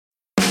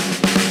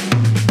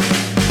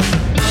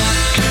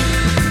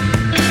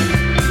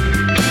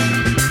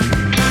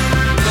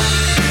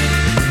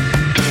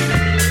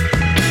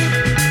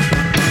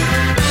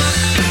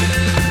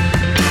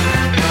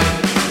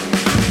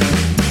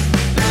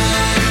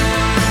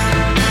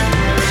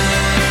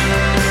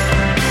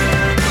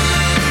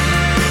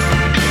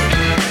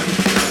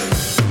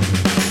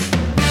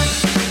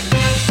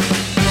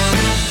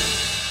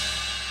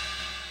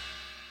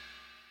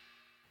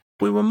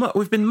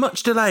we've been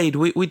much delayed.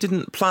 We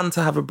didn't plan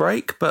to have a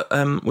break, but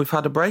we've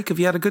had a break. Have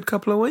you had a good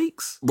couple of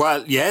weeks?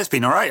 Well, yeah, it's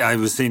been all right. I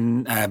was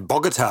in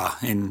Bogota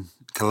in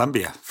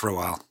Colombia for a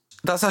while.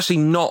 That's actually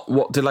not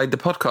what delayed the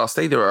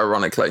podcast either,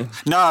 ironically.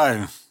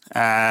 No.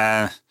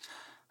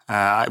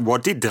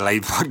 What did delay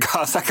the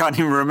podcast? I can't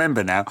even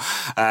remember now.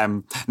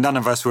 None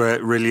of us were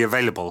really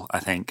available, I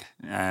think.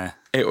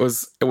 It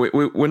was,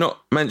 we're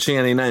not mentioning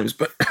any names,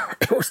 but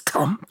it was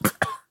Tom.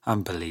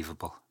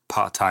 Unbelievable.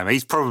 Part-time.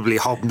 He's probably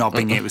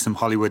hobnobbing it with some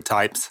Hollywood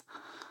types.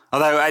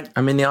 Although I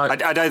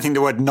don't think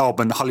the word knob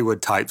and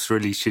Hollywood types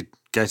really should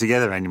go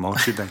together anymore,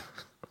 should they?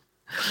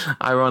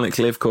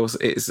 Ironically, of course,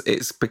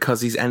 it's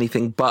because he's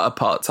anything but a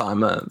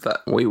part-timer that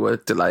we were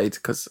delayed,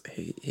 because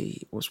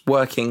he was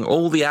working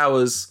all the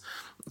hours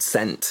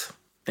sent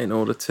in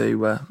order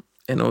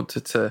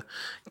to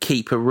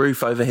keep a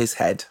roof over his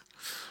head.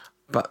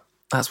 But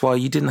that's why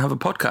you didn't have a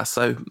podcast.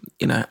 So,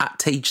 at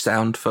Teach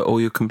Sound for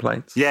all your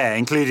complaints. Yeah,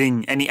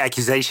 including any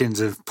accusations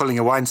of pulling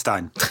a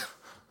Weinstein.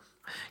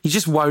 You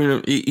just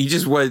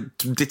were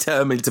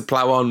determined to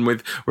plough on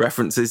with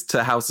references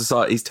to how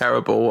society's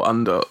terrible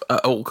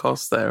at all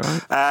costs there,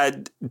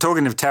 right?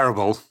 Talking of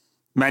terrible,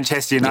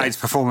 Manchester United's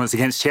performance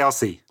against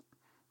Chelsea.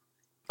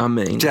 I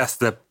mean... just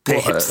the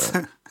pips.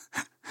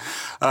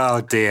 Oh,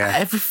 dear.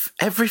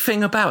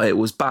 Everything about it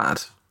was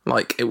bad.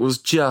 Like, it was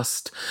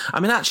just... I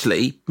mean,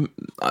 actually,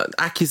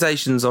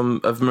 accusations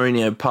of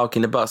Mourinho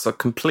parking a bus are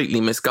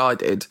completely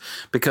misguided,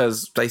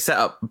 because they set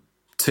up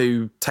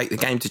to take the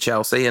game to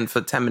Chelsea, and for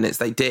 10 minutes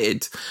they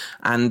did,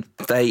 and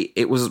they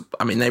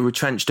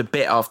retrenched a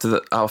bit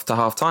after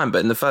half time, but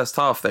in the first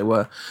half they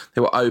were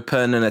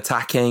open and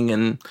attacking,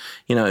 and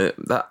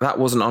that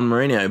wasn't on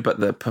Mourinho, but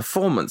the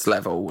performance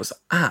level was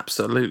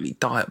absolutely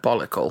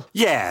diabolical.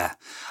 Yeah,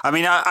 I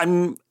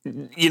mean,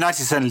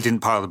 United certainly didn't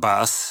park the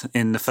bus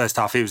in the first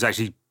half. It was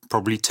actually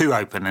probably too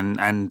open,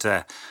 and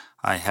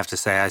I have to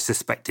say I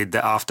suspected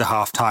that after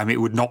half time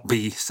it would not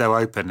be so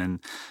open, and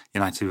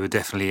United were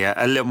definitely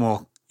a little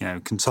more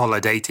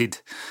consolidated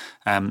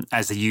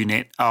as a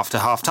unit after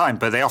half time,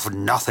 but they offered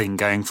nothing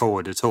going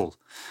forward at all.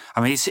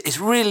 I mean, it's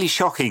really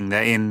shocking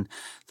that in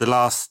the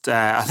last,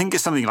 I think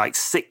it's something like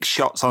 6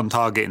 shots on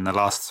target in the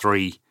last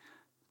 3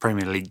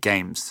 Premier League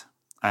games.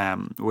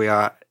 We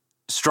are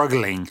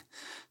struggling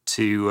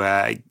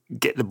to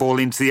get the ball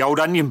into the old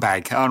onion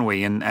bag, aren't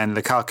we? And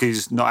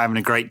Lukaku's not having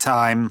a great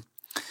time.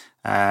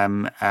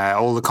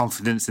 All the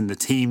confidence in the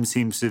team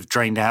seems to have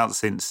drained out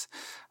since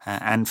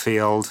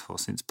Anfield, or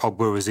since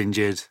Pogba was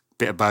injured,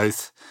 bit of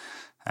both.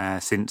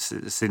 Since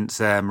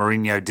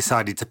Mourinho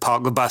decided to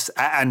park the bus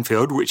at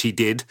Anfield, which he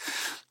did,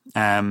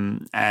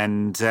 and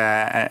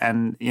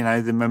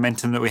the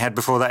momentum that we had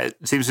before that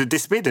seems to have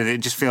disappeared, and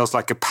it just feels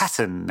like a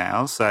pattern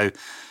now. So,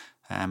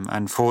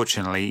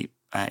 unfortunately,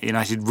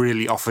 United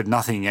really offered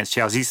nothing against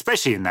Chelsea,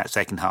 especially in that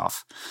second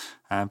half.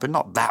 But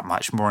not that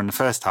much more in the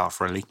first half,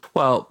 really.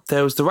 Well,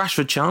 there was the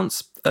Rashford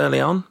chance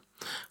early on,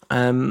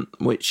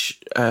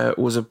 which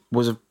was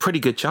a pretty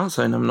good chance,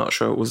 and I'm not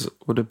sure it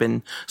would have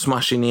been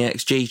smashing the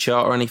XG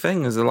chart or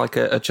anything. There's like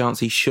a chance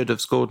he should have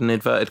scored in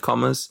inverted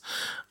commas.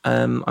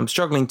 I'm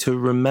struggling to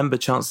remember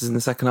chances in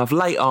the second half.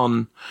 Late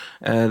on,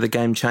 the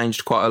game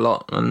changed quite a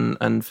lot,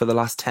 and for the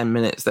last 10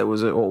 minutes there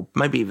was, or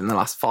maybe even the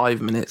last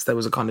 5 minutes, there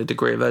was a kind of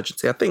degree of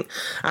urgency. I think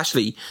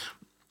actually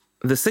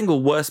the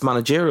single worst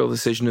managerial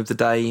decision of the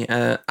day,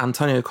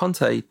 Antonio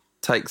Conte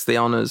takes the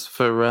honours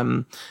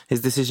for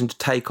his decision to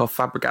take off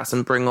Fabregas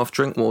and bring off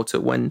Drinkwater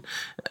when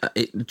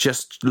it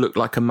just looked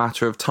like a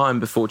matter of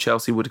time before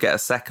Chelsea would get a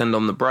second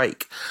on the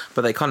break.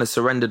 But they kind of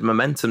surrendered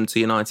momentum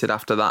to United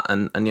after that,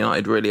 and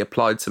United really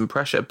applied some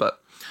pressure. But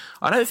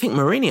I don't think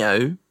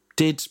Mourinho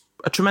did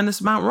a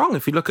tremendous amount wrong.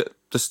 If you look at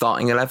the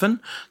starting 11,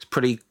 it's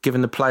pretty,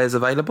 given the players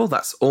available,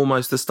 that's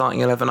almost the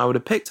starting 11 I would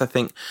have picked. I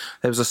think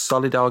there was a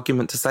solid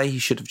argument to say he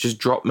should have just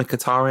dropped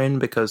Mkhitaryan,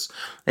 because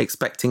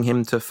expecting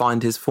him to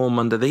find his form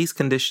under these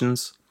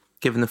conditions,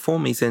 given the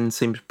form he's in,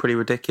 seems pretty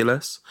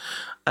ridiculous.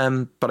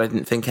 But I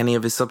didn't think any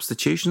of his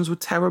substitutions were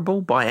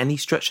terrible by any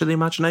stretch of the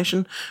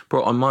imagination.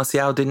 Brought on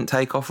Martial, didn't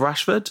take off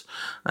Rashford.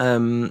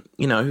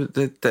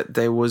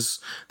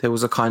 There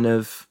was a kind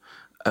of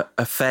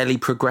a fairly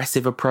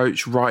progressive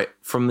approach right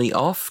from the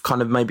off,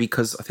 kind of maybe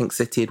because I think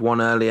City had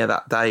won earlier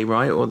that day,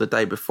 right, or the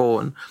day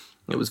before, and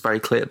it was very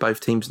clear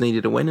both teams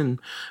needed a win, and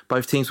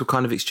both teams were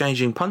kind of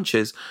exchanging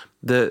punches.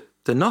 The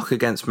knock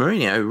against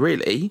Mourinho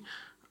really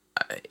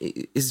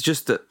is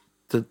just that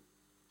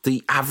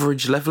the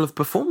average level of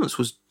performance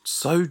was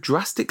so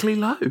drastically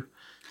low.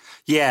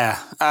 Yeah.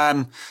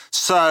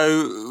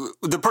 So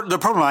the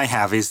problem I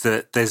have is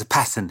that there's a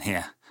pattern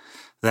here,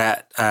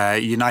 that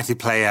United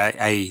play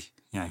a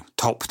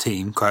top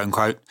team, quote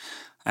unquote,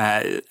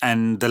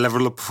 and the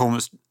level of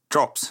performance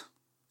drops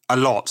a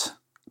lot,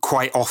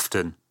 quite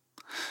often,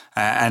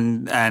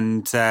 and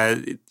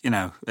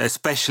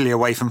especially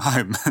away from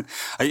home.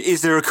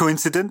 Is there a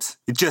coincidence?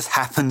 It just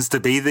happens to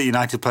be that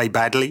United play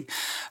badly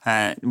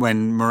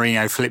when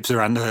Mourinho flips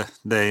around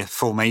the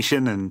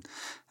formation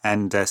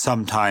and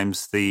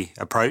sometimes the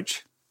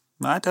approach.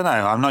 I don't know.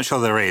 I'm not sure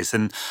there is.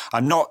 And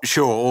I'm not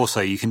sure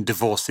also you can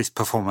divorce this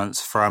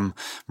performance from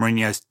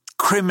Mourinho's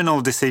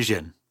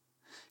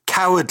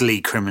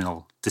cowardly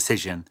criminal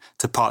decision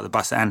to park the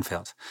bus at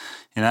Anfield.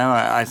 You know,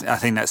 I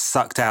think that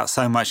sucked out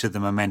so much of the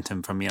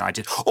momentum from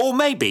United. Or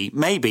maybe,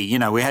 you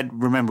know, we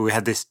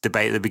had this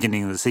debate at the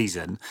beginning of the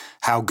season.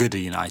 How good are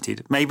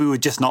United? Maybe we're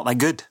just not that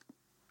good.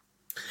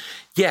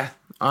 Yeah.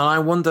 I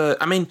wonder,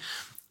 I mean,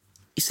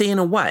 you see, in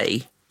a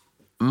way,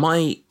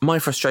 my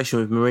frustration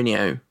with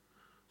Mourinho,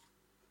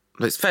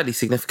 it's fairly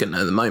significant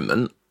at the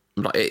moment.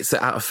 Like, it's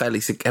at a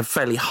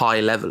fairly high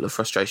level of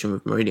frustration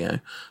with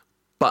Mourinho.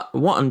 But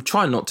what I'm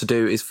trying not to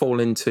do is fall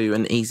into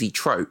an easy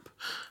trope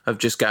of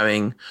just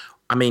going,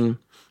 I mean,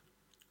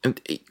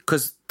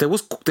 because there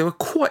were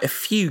quite a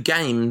few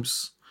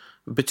games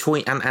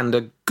between and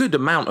a good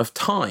amount of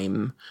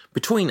time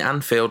between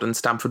Anfield and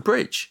Stamford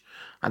Bridge.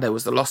 And there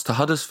was the loss to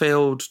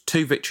Huddersfield,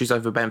 2 victories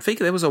over Benfica.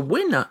 There was a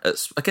win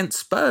against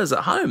Spurs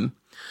at home.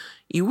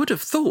 You would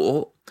have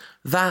thought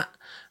that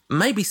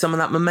maybe some of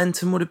that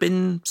momentum would have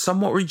been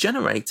somewhat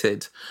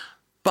regenerated.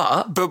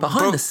 But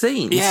behind the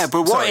scenes... Yeah,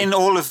 but what in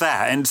all of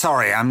that... And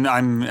sorry, I'm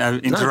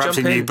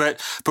interrupting you, but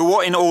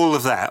what in all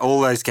of that,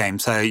 all those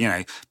games, so, you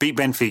know, beat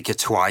Benfica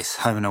twice,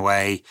 home and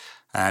away,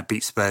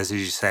 beat Spurs, as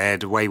you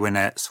said, away win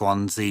at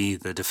Swansea,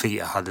 the defeat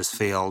at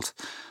Huddersfield.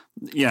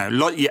 You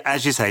know,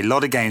 as you say, a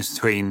lot of games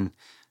between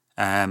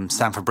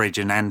Stamford Bridge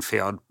and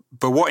Anfield.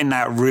 But what in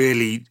that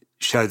really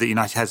showed that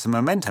United had some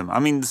momentum? I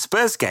mean, the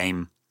Spurs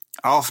game...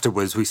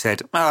 Afterwards, we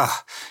said,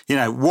 you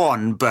know,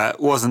 won, but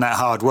wasn't that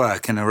hard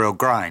work and a real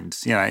grind.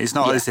 You know, it's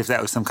not as if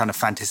that was some kind of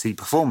fantasy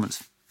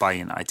performance by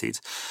United.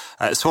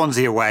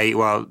 Swansea away,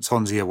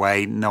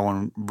 no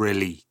one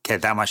really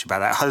cared that much about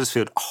that.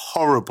 Huddersfield,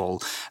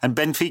 horrible. And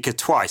Benfica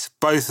twice,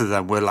 both of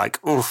them were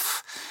like,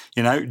 oof,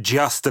 you know,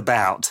 just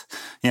about.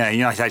 You know,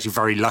 United actually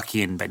very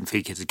lucky in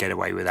Benfica to get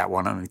away with that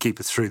one, and the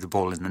keeper threw the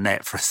ball in the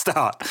net for a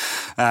start.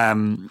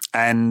 And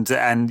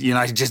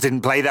United just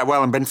didn't play that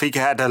well, and Benfica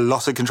had a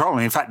lot of control.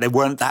 And in fact, they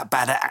weren't that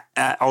bad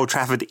at Old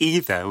Trafford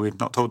either. We've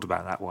not talked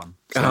about that one.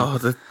 So.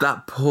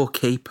 That poor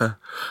keeper.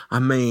 I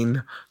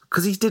mean...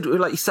 Because he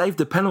saved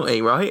the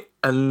penalty, right?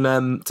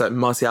 And so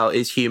Martial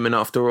is human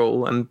after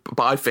all.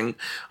 But I think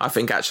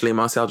actually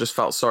Martial just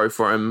felt sorry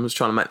for him, was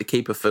trying to make the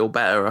keeper feel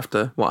better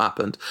after what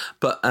happened.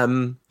 But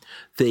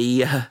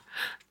the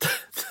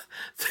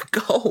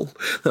goal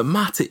that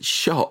Matic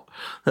shot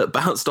that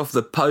bounced off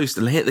the post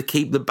and hit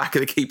the back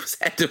of the keeper's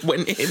head and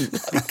went in.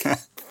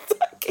 That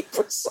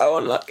keeper was so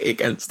unlucky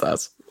against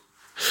us.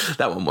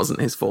 That one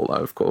wasn't his fault,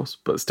 though, of course,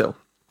 but still.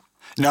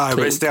 No,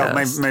 but still,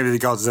 maybe the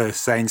gods are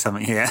saying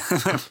something here.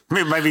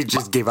 Maybe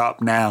just give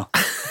up now.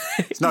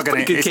 It's not going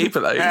to. Good keeper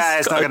though. Yeah,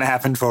 it's not going to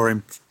happen for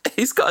him.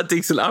 He's got a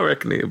decent. I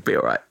reckon he'll be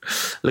all right.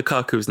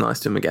 Lukaku was nice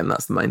to him again.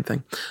 That's the main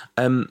thing.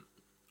 No,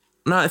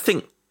 I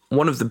think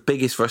one of the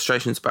biggest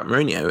frustrations about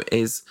Mourinho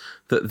is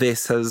that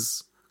this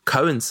has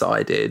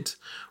coincided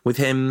with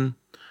him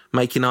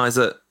making eyes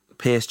at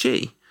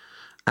PSG,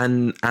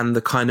 and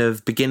the kind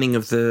of beginning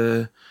of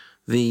the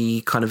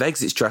kind of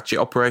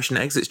Operation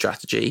Exit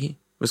strategy.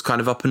 Was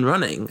kind of up and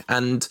running.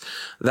 And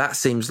that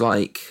seems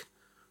like,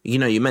 you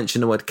know, you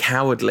mentioned the word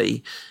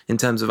cowardly in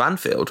terms of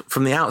Anfield.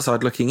 From the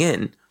outside looking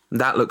in,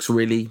 that looks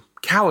really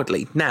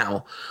cowardly.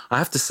 Now, I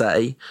have to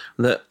say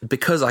that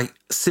because I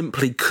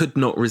simply could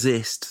not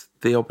resist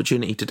the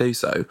opportunity to do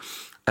so,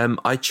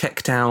 I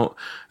checked out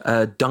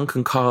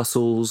Duncan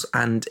Castle's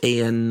and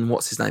Ian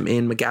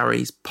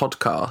McGarry's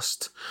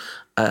podcast,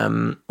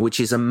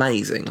 which is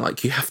amazing.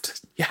 Like you have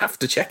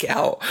to check it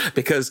out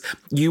because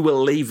you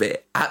will leave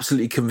it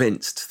absolutely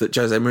convinced that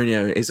Jose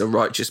Mourinho is a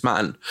righteous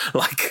man.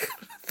 Like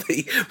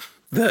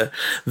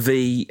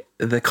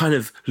the kind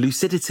of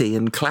lucidity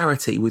and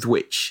clarity with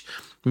which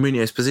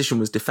Mourinho's position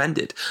was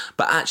defended.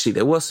 But actually,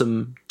 there was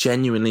some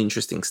genuinely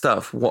interesting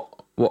stuff.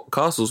 What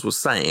Castles was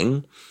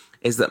saying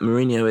is that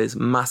Mourinho is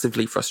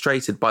massively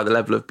frustrated by the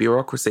level of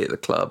bureaucracy at the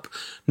club,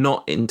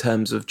 not in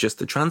terms of just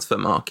the transfer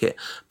market,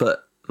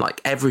 but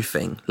like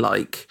everything,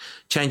 like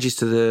changes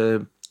to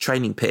the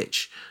training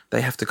pitch.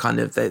 They have to kind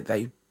of,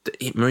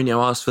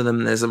 Mourinho asks for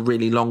them. There's a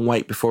really long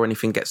wait before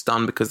anything gets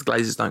done because the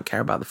Glazers don't care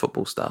about the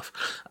football stuff.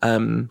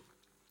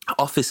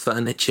 Office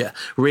furniture,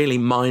 really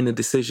minor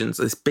decisions.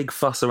 This big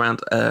fuss around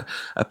a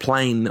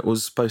plane that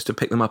was supposed to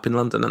pick them up in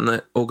London and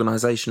the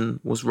organisation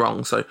was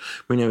wrong. So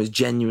Mourinho is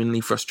genuinely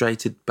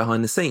frustrated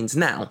behind the scenes.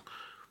 Now,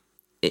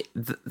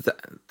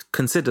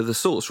 consider the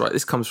source, right?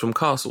 This comes from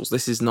Castles.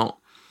 This is not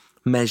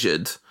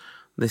measured.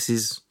 This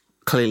is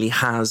clearly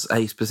has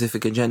a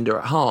specific agenda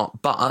at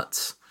heart,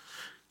 but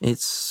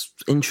it's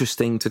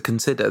interesting to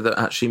consider that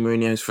actually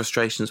Mourinho's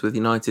frustrations with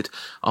United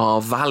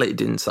are valid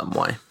in some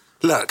way.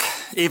 Look,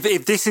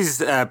 if this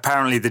is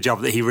apparently the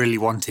job that he really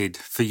wanted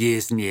for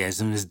years and years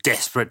and was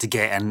desperate to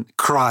get and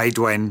cried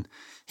when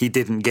he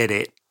didn't get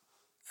it,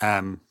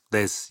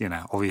 there's, you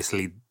know,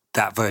 obviously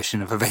that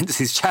version of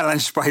events is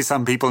challenged by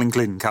some people,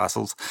 including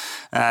Castles.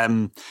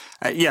 But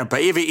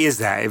if it is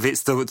that, if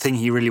it's the thing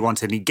he really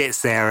wanted, and he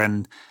gets there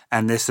and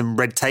there's some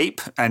red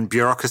tape and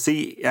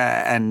bureaucracy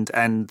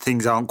and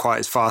things aren't quite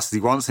as fast as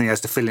he wants, and he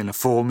has to fill in a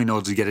form in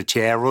order to get a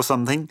chair or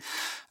something,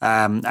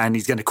 and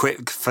he's going to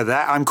quit for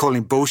that, I'm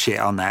calling bullshit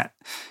on that.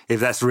 If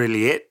that's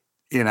really it,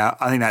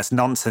 I think that's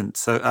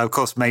nonsense. So, of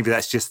course, maybe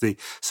that's just the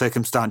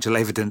circumstantial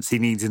evidence he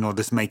needs in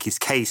order to make his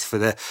case for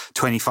the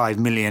 25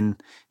 million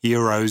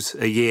euros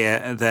a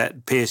year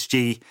that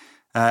PSG,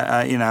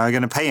 are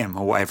going to pay him,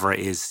 or whatever it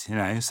is.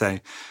 So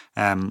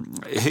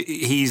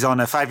he's on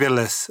a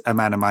fabulous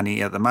amount of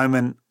money at the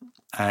moment.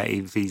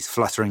 If he's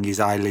fluttering his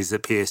eyelids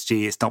at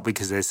PSG, it's not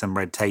because there's some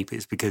red tape.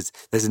 It's because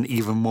there's an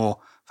even more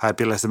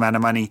fabulous amount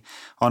of money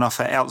on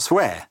offer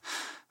elsewhere.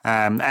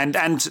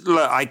 And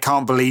look, I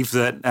can't believe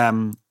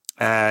that.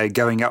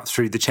 Going up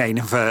through the chain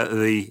of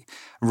the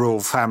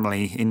royal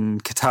family in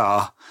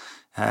Qatar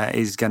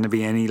is going to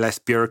be any less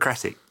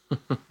bureaucratic.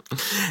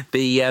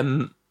 The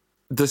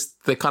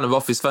kind of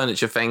office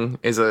furniture thing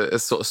is a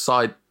sort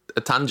of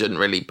a tangent,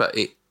 really. But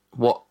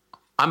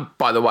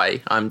by the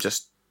way, I'm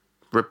just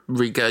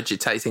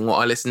regurgitating what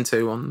I listened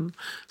to on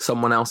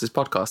someone else's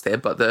podcast here.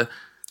 But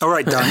all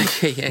right, done.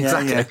 Yeah,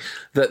 exactly. Yeah.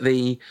 That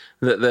the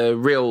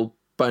real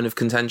bone of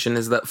contention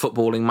is that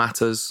footballing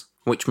matters,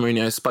 which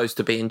Mourinho is supposed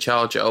to be in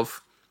charge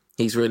of.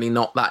 He's really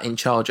not that in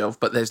charge of,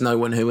 but there's no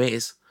one who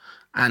is.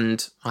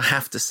 And I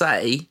have to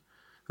say,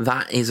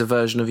 that is a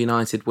version of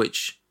United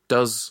which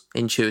does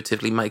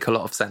intuitively make a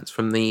lot of sense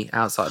from the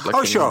outside looking.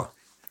 Oh, sure.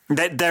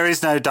 There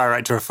is no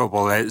director of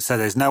football, so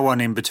there's no one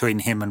in between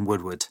him and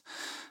Woodward.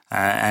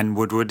 And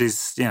Woodward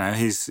is,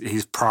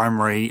 his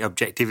primary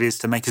objective is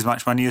to make as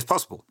much money as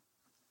possible.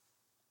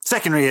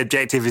 Secondary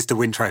objective is to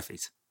win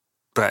trophies,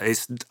 but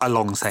it's a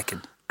long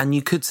second. And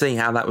you could see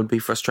how that would be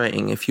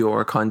frustrating if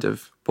you're a kind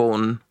of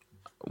born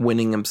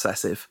winning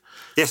obsessive.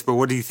 Yes, but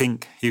what do you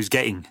think he was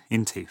getting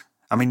into?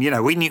 I mean,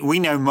 we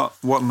know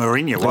what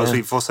Mourinho was. Yeah.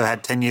 We've also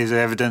had 10 years of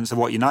evidence of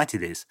what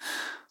United is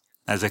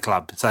as a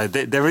club. So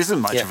there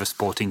isn't much of a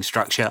sporting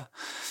structure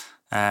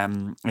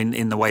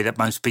in the way that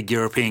most big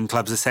European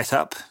clubs are set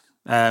up.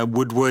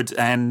 Woodward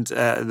and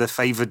the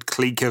favoured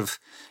clique of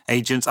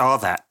agents are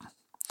that.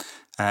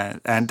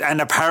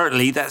 And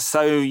apparently that's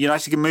so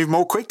United can move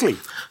more quickly.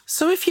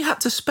 So if you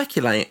had to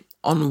speculate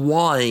on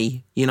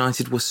why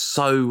United was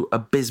so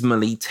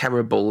abysmally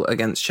terrible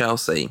against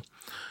Chelsea,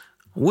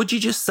 would you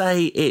just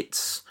say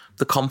it's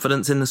the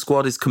confidence in the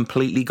squad is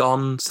completely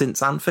gone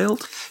since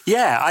Anfield?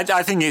 Yeah,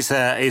 I think it's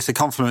a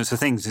confluence of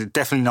things. It's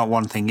definitely not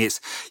one thing. It's,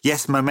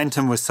 yes,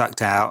 momentum was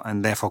sucked out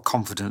and therefore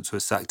confidence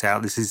was sucked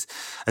out. This is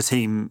a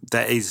team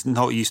that is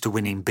not used to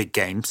winning big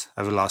games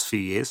over the last few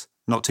years.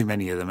 Not too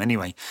many of them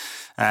anyway.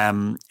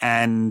 And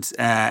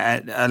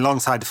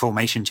alongside the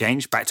formation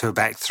change, back to a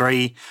back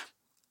three,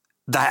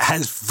 that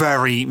has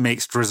very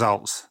mixed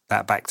results,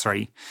 that back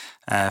three,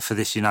 for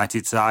this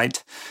United side.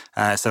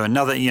 So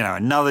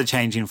another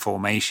change in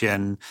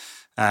formation,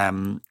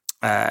 one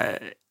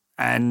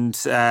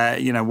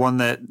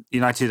that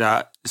United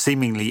are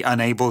seemingly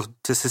unable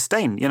to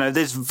sustain.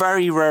 There's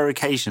very rare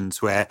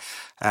occasions where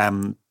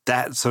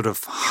that sort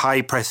of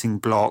high pressing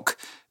block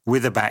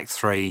with a back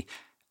three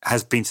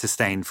has been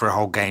sustained for a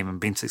whole game and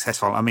been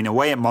successful. I mean,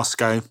 away at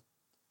Moscow,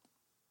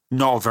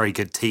 not a very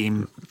good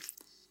team.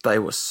 They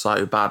were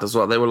so bad as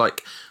well.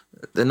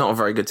 They're not a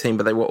very good team,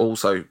 but they were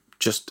also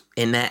just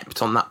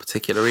inept on that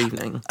particular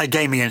evening. A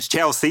game against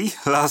Chelsea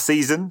last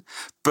season,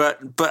 but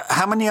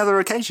how many other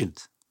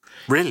occasions?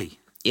 Really?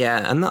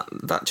 Yeah, and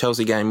that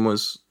Chelsea game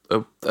was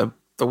there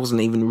wasn't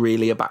even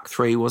really a back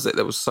three, was it?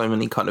 There was so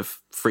many kind of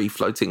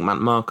free-floating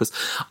man markers.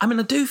 I mean,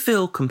 I do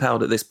feel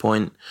compelled at this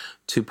point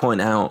to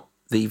point out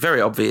the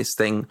very obvious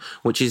thing,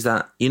 which is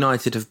that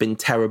United have been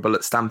terrible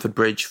at Stamford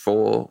Bridge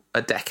for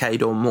a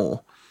decade or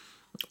more.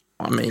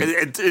 I mean,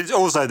 it's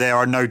also there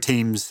are no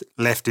teams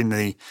left in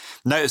the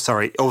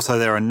Also,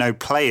 there are no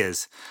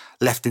players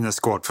left in the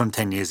squad from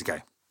 10 years ago.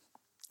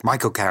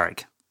 Michael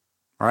Carrick,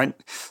 right?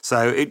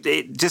 So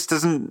it just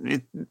doesn't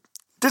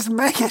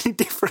make any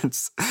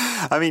difference.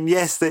 I mean,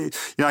 yes,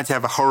 United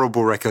have a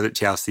horrible record at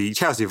Chelsea.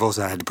 Chelsea have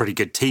also had a pretty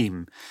good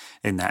team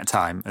in that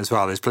time as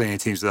well. There's plenty of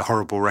teams with a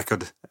horrible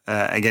record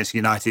against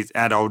United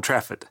at Old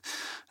Trafford.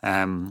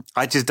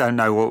 I just don't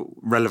know what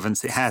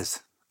relevance it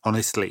has,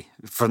 honestly,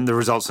 from the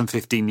results from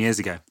 15 years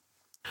ago.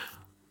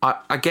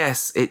 I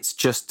guess it's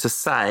just to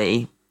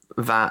say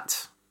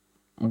that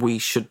we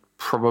should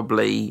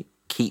probably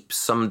keep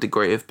some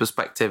degree of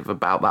perspective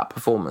about that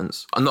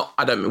performance.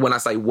 When I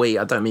say we,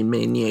 I don't mean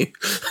me and you.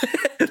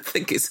 I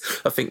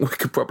think we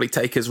could probably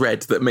take as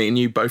read that me and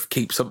you both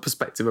keep some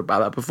perspective about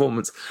that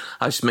performance.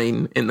 I just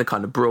mean in the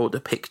kind of broader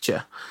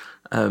picture.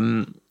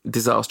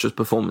 Disastrous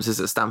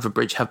performances at Stamford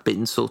Bridge have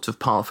been sort of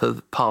part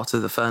of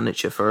the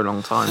furniture for a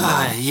long time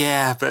now.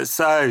 Yeah, but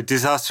so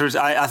disastrous.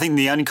 I think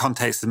the only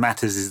context that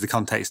matters is the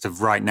context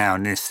of right now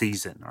in this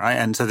season, right?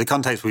 And so the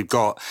context we've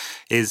got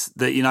is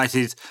that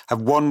United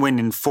have one win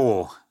in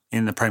 4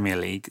 in the Premier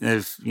League.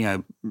 They've,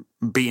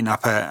 beaten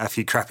up a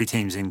few crappy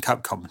teams in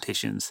cup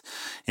competitions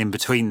in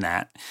between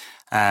that.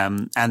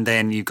 And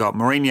then you've got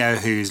Mourinho,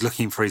 who's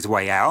looking for his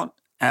way out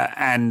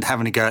and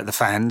having a go at the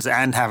fans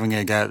and having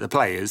a go at the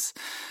players.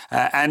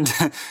 And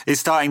is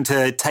starting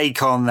to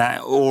take on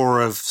that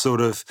aura of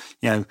sort of,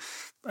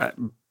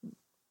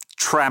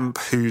 tramp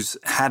who's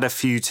had a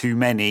few too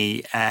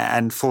many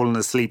and fallen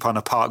asleep on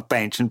a park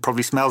bench and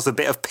probably smells a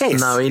bit of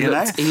piss. No, he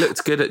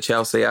looked good at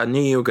Chelsea. I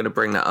knew you were going to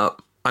bring that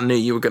up. I knew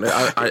you were going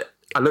to.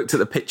 I looked at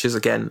the pictures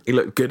again. He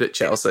looked good at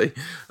Chelsea.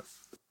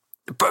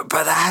 But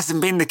that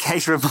hasn't been the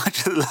case for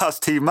much of the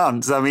last 2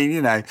 months. I mean,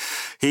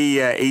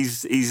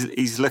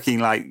 he's looking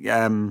like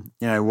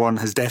one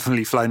has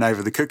definitely flown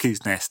over the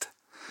cuckoo's nest.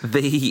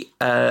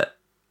 I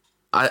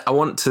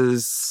want to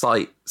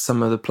cite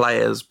some of the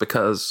players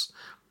because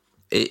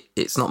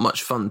it's not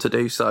much fun to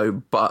do so,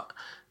 but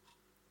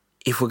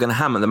if we're going to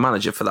hammer the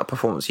manager for that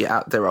performance,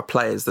 there are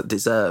players that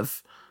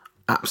deserve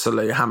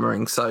absolute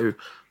hammering. So,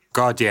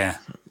 God, yeah.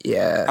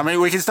 I mean,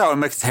 we can start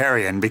with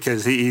Mkhitaryan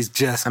because he's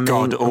just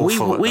god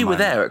awful. We were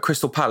there at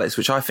Crystal Palace,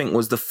 which I think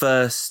was the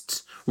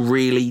first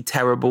really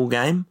terrible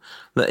game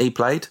that he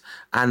played,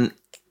 and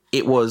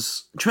it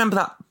was. Do you remember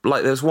that?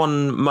 Like, there was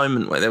one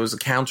moment where there was a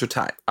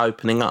counter-attack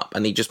opening up,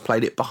 and he just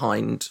played it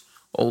behind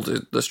all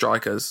the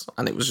strikers,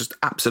 and it was just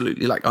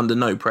absolutely under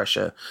no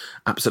pressure,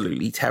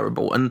 absolutely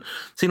terrible. And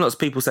I've seen lots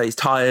of people say he's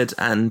tired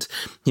and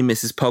he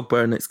misses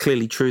Pogba, and it's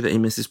clearly true that he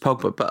misses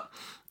Pogba, but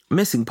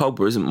missing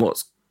Pogba isn't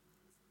what's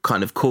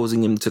kind of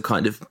causing him to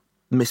kind of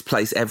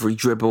misplace every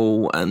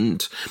dribble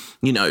and,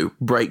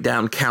 break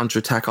down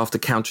counter-attack after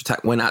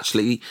counter-attack when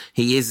actually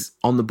he is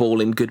on the ball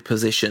in good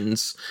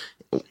positions.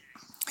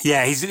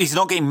 Yeah, he's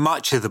not getting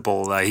much of the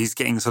ball, though. He's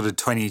getting sort of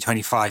 20,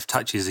 25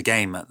 touches a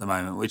game at the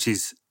moment, which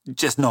is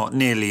just not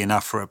nearly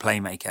enough for a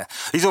playmaker.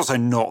 He's also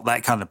not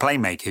that kind of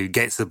playmaker who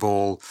gets the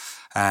ball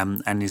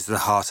and is the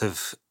heart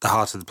of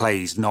the play.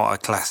 He's not a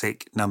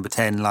classic number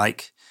 10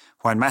 like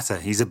Juan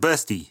Mata. He's a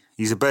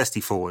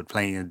bursty forward,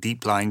 playing a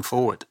deep lying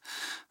forward.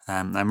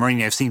 And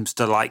Mourinho seems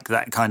to like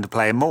that kind of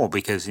player more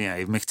because,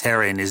 if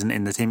Mkhitaryan isn't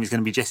in the team, it's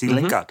going to be Jesse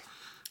Lingard.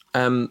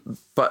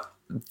 But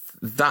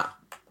that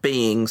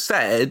being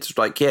said,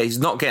 he's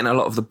not getting a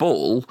lot of the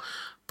ball,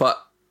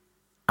 but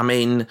I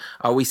mean,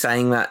 are we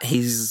saying that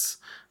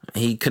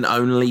he can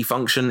only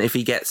function if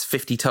he gets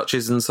 50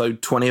 touches and so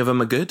 20 of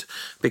them are good?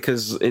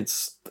 Because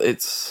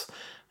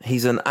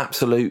he's an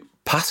absolute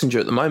passenger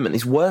at the moment.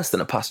 He's worse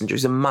than a passenger.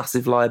 He's a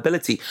massive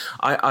liability.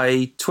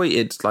 I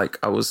tweeted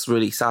I was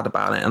really sad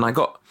about it, and I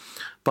got a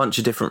bunch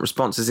of different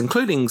responses,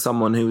 including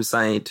someone who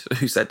said,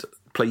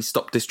 please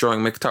stop destroying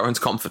Mkhitaryan's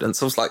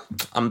confidence. I was like,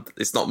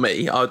 it's not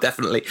me.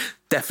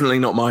 Definitely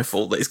not my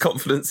fault that his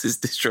confidence is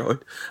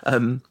destroyed.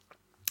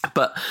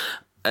 But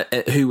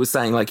who was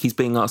saying he's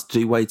being asked to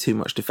do way too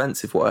much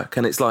defensive work.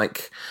 And it's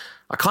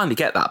I kind of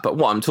get that. But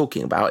what I'm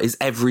talking about is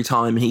every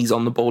time he's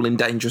on the ball in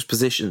dangerous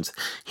positions,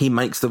 he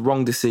makes the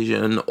wrong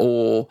decision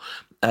or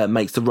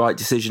makes the right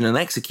decision and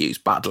executes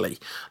badly.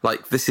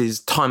 This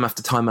is time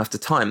after time after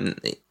time.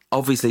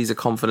 Obviously, he's a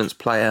confidence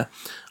player.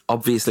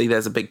 Obviously,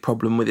 there's a big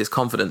problem with his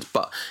confidence,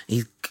 but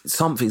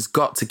something's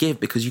got to give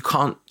because you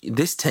can't.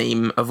 This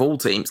team of all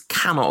teams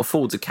cannot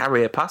afford to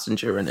carry a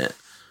passenger in it.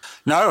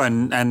 No,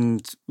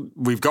 and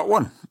we've got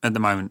one at the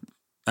moment,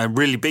 a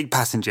really big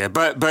passenger.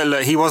 But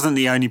look, he wasn't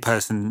the only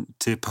person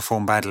to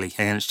perform badly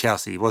against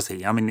Chelsea, was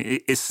he? I mean,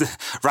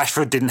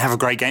 Rashford didn't have a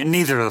great game.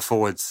 Neither of the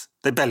forwards.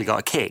 They barely got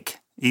a kick,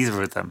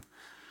 either of them.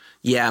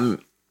 Yeah,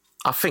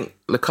 I think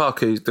the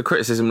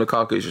criticism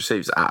Lukaku's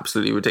received is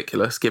absolutely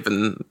ridiculous,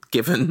 given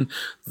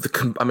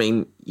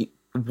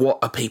what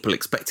are people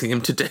expecting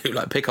him to do?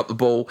 Pick up the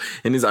ball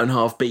in his own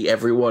half, beat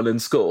everyone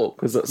and score?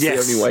 Because that's the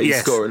only way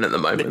he's scoring at the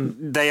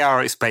moment. They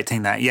are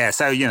expecting that, yeah.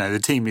 So, the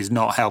team is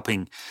not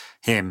helping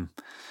him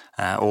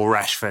or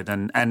Rashford.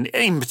 And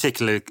in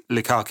particular,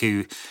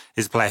 Lukaku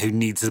is a player who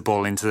needs the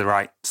ball into the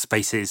right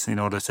spaces in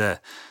order to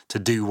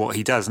do what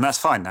he does. And that's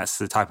fine. That's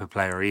the type of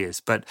player he is.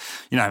 But,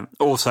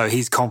 also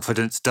his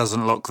confidence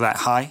doesn't look that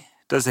high,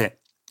 does it?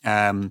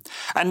 And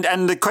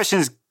the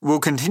questions will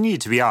continue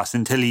to be asked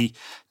until he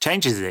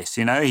changes this.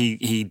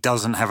 He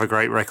doesn't have a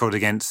great record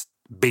against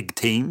big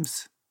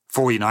teams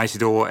for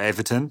United or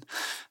Everton.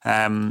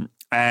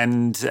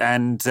 And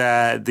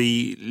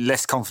the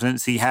less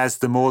confidence he has,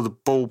 the more the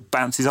ball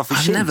bounces off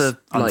his shoes.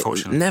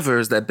 Unfortunately, never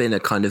has there been a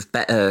kind of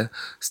better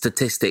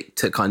statistic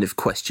to kind of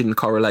question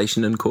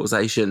correlation and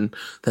causation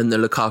than the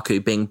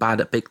Lukaku being bad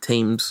at big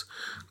teams,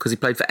 because he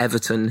played for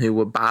Everton, who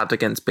were bad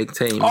against big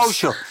teams. Oh,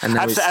 sure,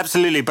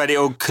 absolutely. But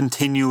it'll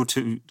continue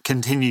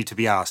to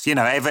be asked.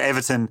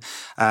 Everton,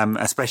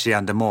 especially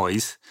under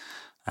Moyes.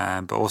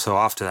 But also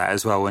after that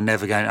as well, we're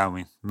never going. I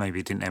mean, maybe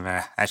he didn't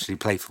ever actually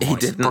play for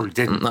Moyes. He Probably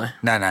didn't.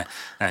 No.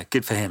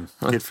 Good for him.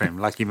 Good for him.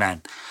 Lucky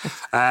man.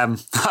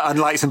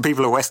 Unlike some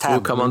people at West Ham,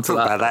 we'll come on to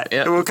that.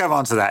 Yeah. We'll come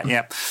on to that.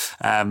 Yeah.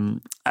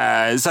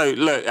 So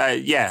look,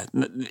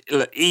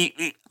 Look,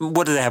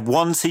 what did they have?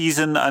 One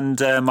season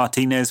under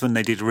Martinez when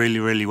they did really,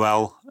 really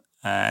well.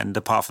 And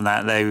apart from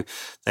that,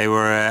 they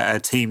were a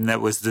team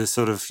that was the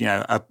sort of,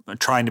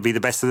 trying to be the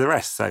best of the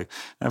rest. So,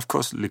 of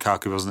course,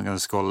 Lukaku wasn't going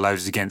to score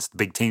loads against the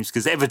big teams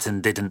because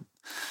Everton didn't,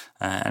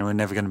 and we're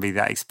never going to be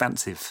that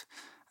expansive.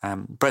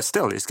 But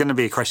still, it's going to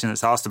be a question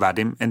that's asked about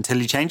him until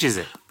he changes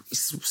it.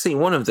 See,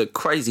 one of the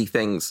crazy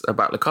things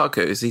about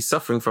Lukaku is he's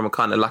suffering from a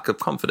kind of lack of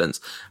confidence,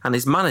 and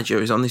his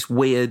manager is on this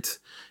weird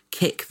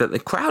kick that the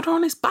crowd are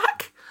on his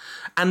back.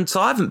 And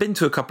so I haven't been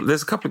to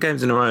there's a couple of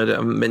games in a row that I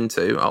haven't been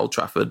to, Old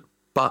Trafford,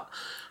 but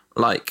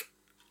like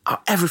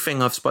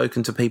everything I've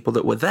spoken to people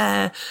that were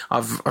there,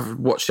 I've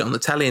watched it on the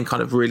telly and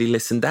kind of really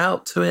listened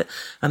out to it.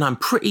 And I'm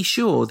pretty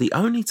sure the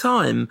only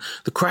time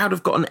the crowd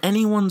have gotten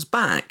anyone's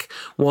back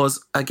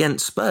was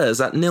against Spurs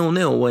at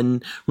 0-0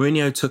 when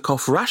Mourinho took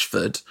off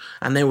Rashford.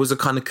 And there was a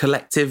kind of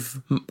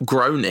collective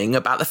groaning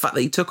about the fact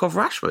that he took off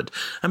Rashford.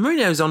 And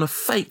Mourinho's on a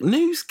fake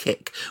news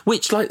kick,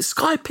 which like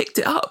Sky picked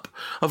it up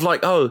of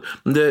like,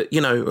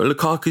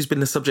 Lukaku's been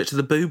the subject of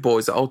the boo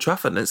boys at Old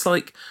Trafford. And it's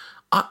like,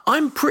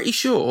 I'm pretty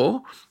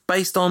sure,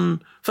 based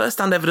on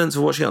first-hand evidence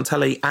of watching it on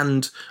telly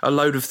and a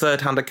load of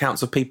third-hand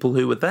accounts of people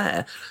who were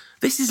there,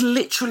 this is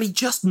literally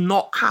just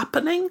not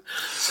happening.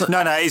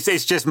 No,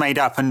 it's just made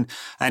up. And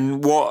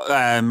what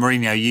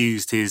Mourinho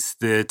used is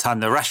the time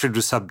that Rashford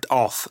was subbed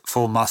off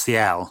for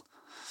Martial,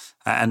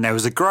 and there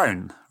was a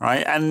groan,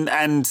 right?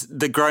 And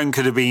the groan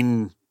could have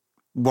been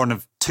one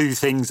of two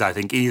things, I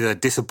think. Either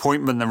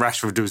disappointment that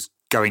Rashford was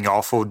going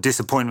off or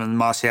disappointment that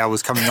Martial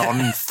was coming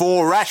on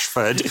for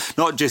Rashford,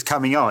 not just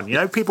coming on.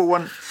 People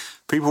want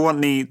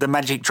the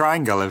magic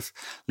triangle of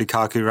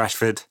Lukaku,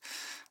 Rashford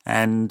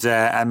and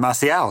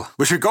Martial,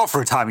 which we got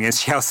for a time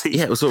against Chelsea.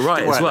 Yeah, it was all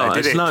right as well.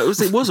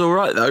 It was all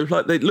right, though.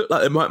 Like, they looked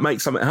like they might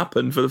make something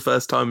happen for the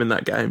first time in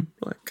that game.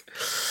 Like,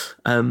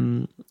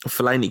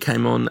 Fellaini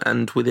came on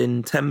and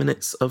within 10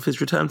 minutes of his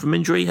return from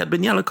injury had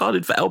been yellow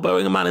carded for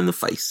elbowing a man in the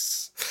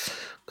face.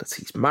 Because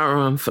he's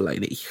Marouane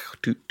Fellaini.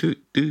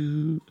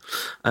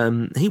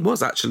 He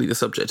was actually the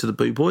subject of the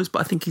boo boys, but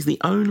I think he's the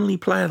only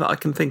player that I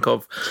can think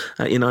of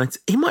at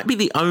United. He might be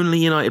the only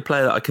United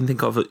player that I can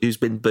think of who's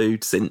been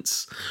booed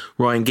since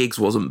Ryan Giggs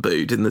wasn't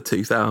booed in the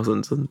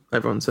 2000s, and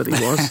everyone said he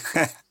was.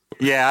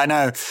 Yeah, I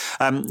know.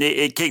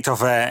 It kicked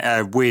off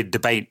a weird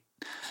debate,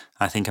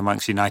 I think,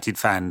 amongst United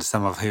fans,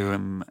 some of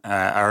whom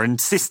are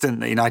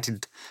insistent that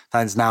United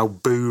fans now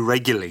boo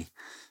regularly.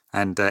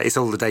 And it's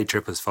all the day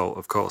trippers' fault,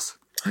 of course.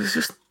 It's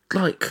just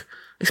like,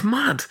 it's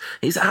mad.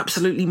 It's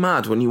absolutely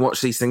mad when you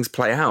watch these things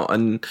play out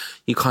and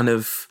you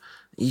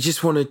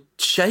just want to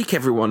shake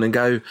everyone and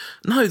go,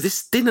 no,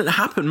 this didn't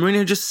happen.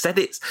 Mourinho just said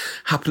it's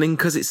happening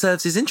because it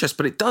serves his interest,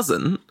 but it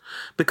doesn't,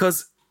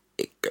 because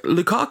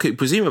Lukaku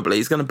presumably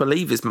is going to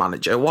believe his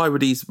manager. Why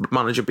would his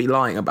manager be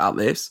lying about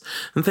this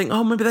and think,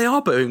 oh, maybe they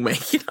are booing me?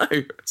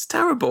 It's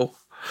terrible.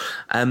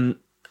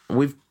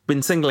 We've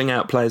been singling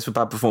out players for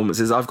bad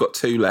performances. I've got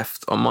two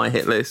left on my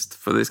hit list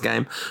for this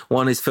game.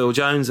 One is Phil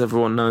Jones.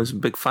 Everyone knows I'm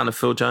a big fan of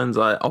Phil Jones.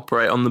 I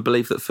operate on the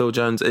belief that Phil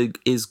Jones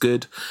is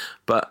good,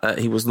 but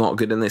he was not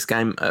good in this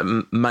game.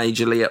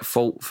 Majorly at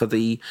fault for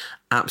the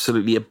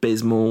absolutely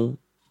abysmal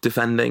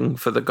defending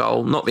for the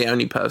goal. Not the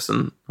only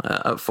person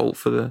at fault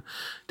for the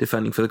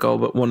defending for the goal,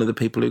 but one of the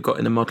people who got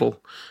in a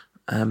muddle.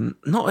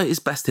 Not at his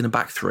best in a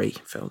back three,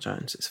 Phil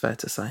Jones, it's fair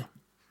to say.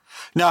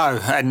 No,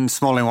 and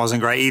Smalling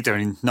wasn't great either,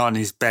 and not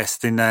his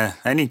best in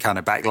any kind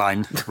of back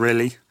line,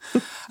 really.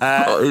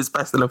 Not his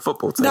best in a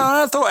football team. No,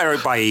 I thought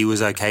Eric Bailly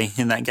was okay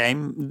in that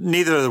game.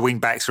 Neither of the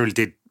wing-backs really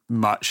did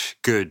much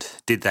good,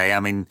 did they? I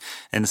mean,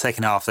 in the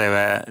second half, they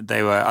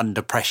were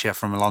under pressure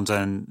from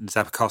Alonso and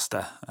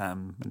Zappacosta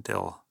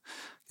until...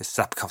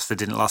 Zappacosta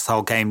didn't last the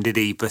whole game, did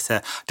he? But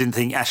I didn't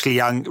think Ashley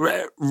Young,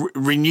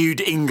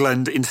 renewed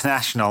England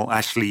international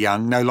Ashley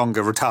Young, no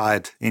longer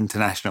retired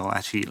international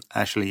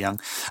Ashley Young.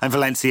 And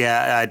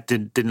Valencia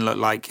didn't look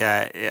like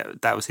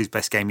that was his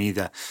best game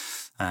either,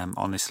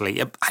 honestly.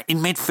 In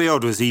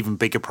midfield was an even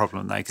bigger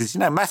problem, though, because,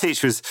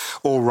 Matic was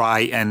all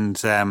right and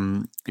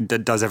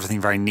does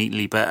everything very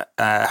neatly. But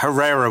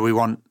Herrera, we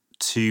want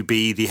to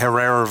be the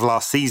Herrera of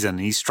last season.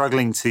 He's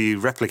struggling to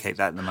replicate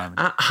that at the moment.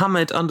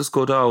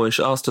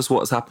 Hamed_Darwish asked us what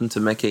has happened to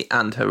Mickey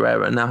and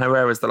Herrera. Now,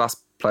 Herrera is the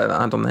last player that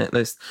I had on the hit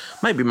list.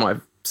 Maybe my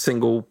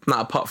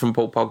apart from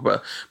Paul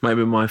Pogba,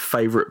 maybe my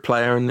favourite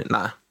player.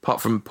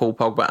 Apart from Paul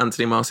Pogba,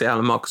 Anthony Martial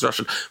and Marcus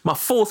Rashford. My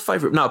fourth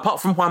favourite,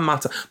 apart from Juan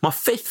Mata, my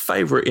fifth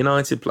favourite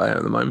United player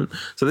at the moment.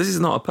 So this is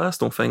not a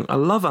personal thing. I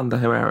love Ander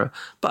Herrera,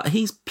 but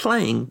he's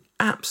playing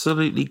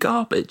absolutely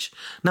garbage.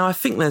 Now, I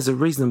think there's a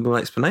reasonable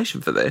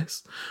explanation for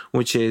this,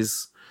 which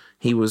is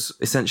he was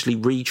essentially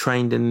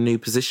retrained in a new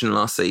position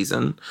last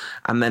season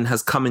and then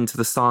has come into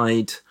the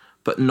side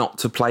but not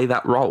to play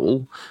that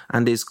role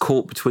and is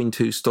caught between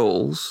two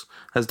stools,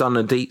 has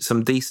done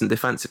some decent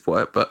defensive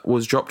work, but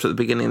was dropped at the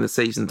beginning of the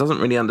season,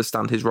 doesn't really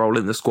understand his role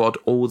in the squad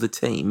or the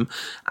team,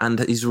 and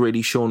is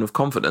really shorn of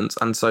confidence.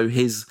 And so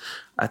his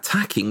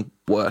attacking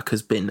work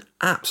has been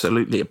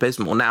absolutely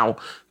abysmal. Now,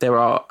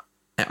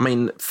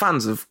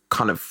 fans have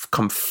kind of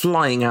come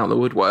flying out the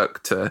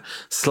woodwork to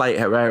slate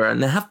Herrera,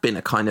 and there have been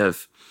a kind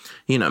of,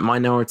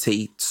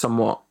 minority,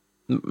 somewhat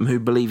who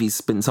believe he's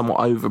been somewhat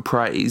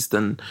overpraised,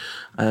 and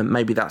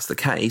maybe that's the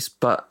case.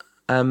 But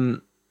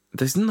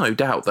there's no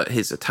doubt that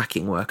his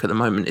attacking work at the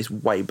moment is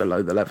way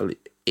below the level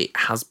it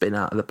has been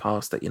out of the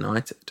past at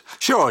United.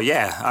 Sure,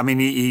 yeah. I mean,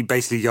 he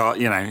basically got,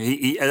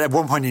 he at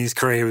one point in his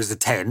career was a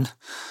 10,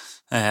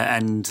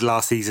 and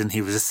last season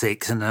he was a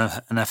 6 and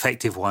an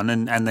effective one,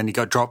 and then he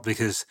got dropped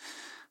because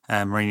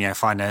Mourinho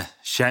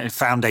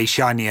found a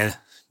shinier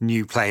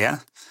new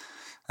player.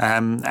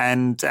 And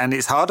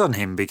it's hard on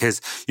him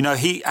because,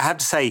 I have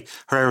to say,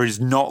 Herrera is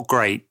not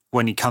great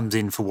when he comes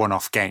in for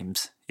one-off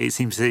games. He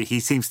seems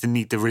to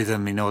need the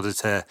rhythm in order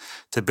to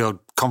build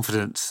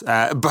confidence.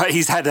 But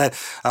he's had a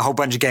whole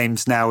bunch of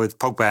games now with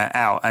Pogba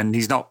out, and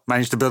he's not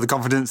managed to build the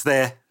confidence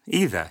there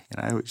either,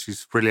 which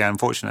is really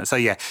unfortunate. So,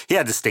 yeah, he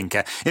had a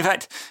stinker. In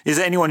fact, is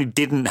there anyone who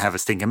didn't have a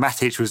stinker?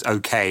 Matic was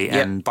okay,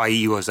 and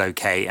Bailly was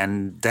okay,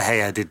 and De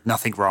Gea did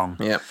nothing wrong.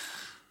 Yeah.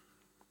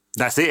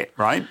 That's it,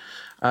 right?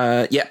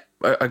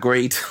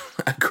 Agreed.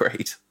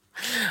 Agreed.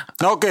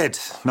 Not good.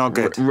 Not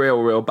good.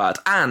 Real bad.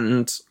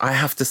 And I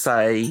have to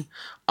say,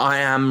 I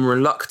am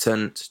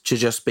reluctant to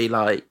just be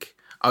like,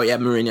 oh yeah,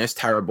 Mourinho's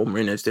terrible.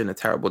 Mourinho's doing a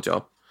terrible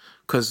job.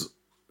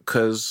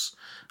 Because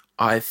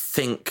I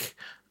think,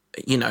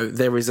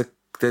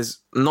 there's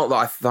not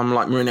that I'm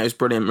like, Mourinho's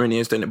brilliant.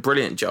 Mourinho's doing a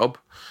brilliant job.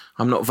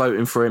 I'm not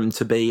voting for him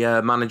to be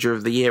manager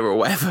of the year or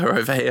whatever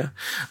over here.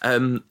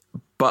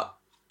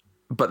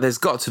 But there's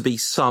got to be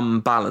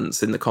some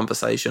balance in the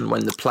conversation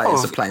when the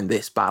players are playing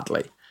this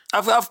badly.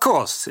 Of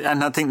course,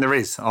 and I think there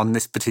is on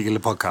this particular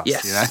podcast.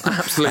 Yes,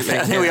 absolutely.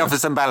 I think we offer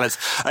some balance.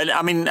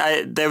 I mean,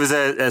 there was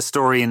a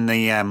story in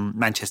the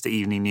Manchester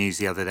Evening News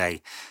the other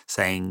day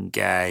saying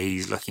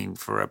he's looking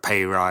for a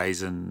pay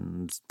rise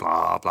and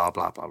blah, blah,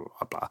 blah, blah,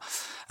 blah, blah.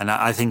 And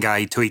I think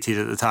I tweeted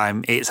at the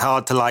time, it's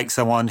hard to like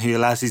someone who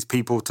allows his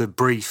people to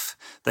brief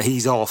that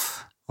he's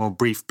off or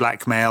brief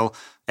blackmail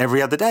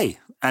every other day.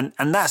 And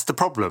that's the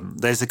problem.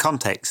 There's a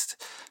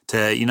context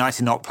to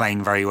United not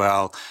playing very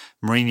well,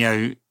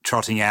 Mourinho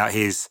trotting out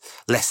his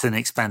less than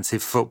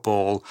expansive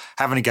football,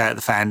 having a go at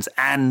the fans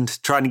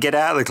and trying to get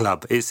out of the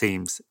club, it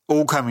seems,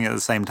 all coming at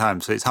the same time.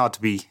 So it's hard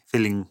to be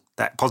feeling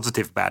that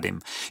positive about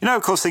him.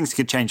 Of course, things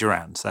could change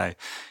around. So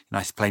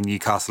United play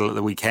Newcastle at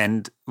the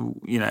weekend.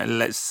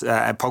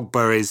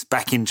 Pogba is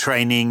back in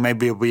training.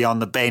 Maybe he'll be on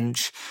the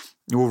bench.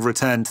 We'll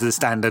return to the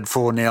standard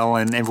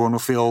 4-0 and everyone will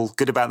feel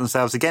good about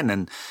themselves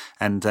again.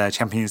 And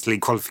Champions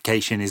League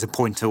qualification is a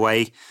point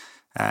away.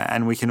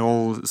 And we can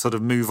all sort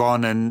of move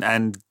on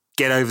and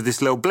get over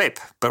this little blip.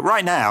 But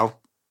right now,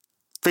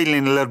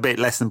 feeling a little bit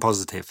less than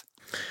positive.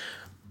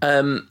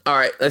 All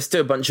right, let's do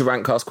a bunch of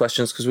Rantcast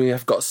questions because we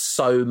have got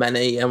so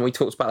many and we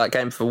talked about that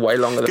game for way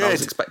longer than I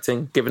was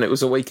expecting, given it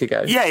was a week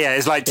ago. Yeah,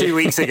 it's like 2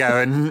 weeks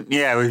ago and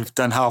we've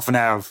done half an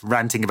hour of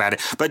ranting about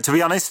it. But to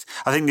be honest,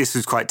 I think this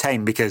was quite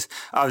tame because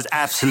I was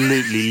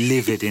absolutely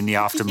livid in the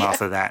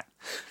aftermath of that.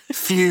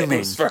 Fuming. It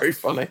was very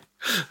funny.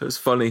 It was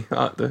funny.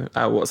 Our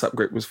WhatsApp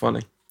group was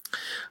funny.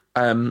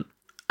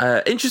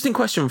 Interesting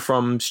question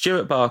from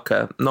Stuart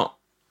Barker. Not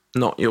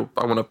your.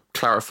 I want to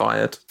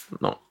clarify it.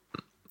 No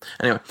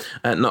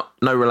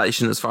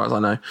relation as far as I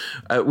know.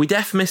 We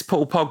def miss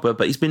Paul Pogba,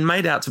 but he's been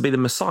made out to be the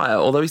Messiah,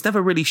 although he's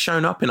never really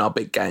shown up in our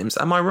big games.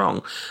 Am I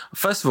wrong?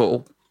 First of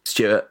all,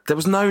 Stuart, there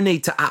was no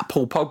need to at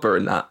Paul Pogba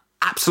in that.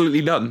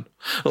 Absolutely none.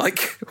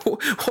 Like, what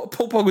Paul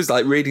Pogba was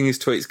like reading his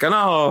tweets going,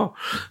 oh,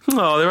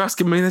 they're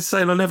asking me, they're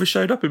saying I never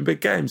showed up in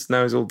big games.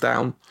 Now he's all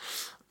down.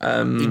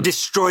 You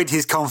destroyed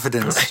his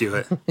confidence,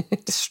 Stuart.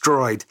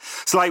 Destroyed.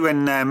 It's like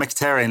when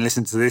Mkhitaryan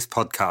listened to this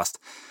podcast.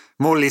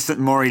 More he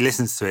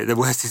listens to it, the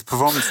worse his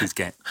performances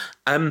get.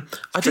 I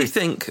do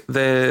think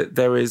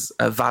there is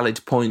a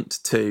valid point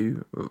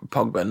to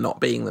Pogba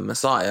not being the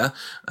Messiah.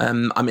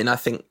 I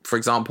think, for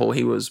example,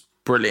 he was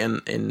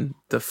brilliant in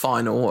the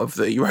final of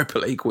the Europa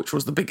League, which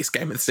was the biggest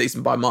game of the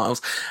season by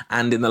miles.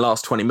 And in the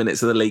last 20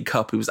 minutes of the League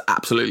Cup, he was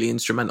absolutely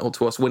instrumental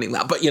to us winning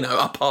that. But,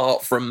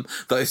 apart from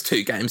those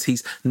two games,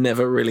 he's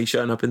never really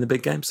shown up in the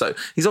big game. So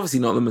he's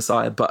obviously not the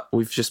Messiah, but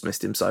we've just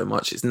missed him so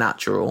much. It's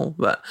natural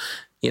that,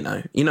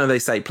 they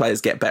say players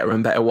get better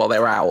and better while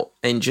they're out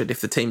injured if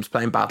the team's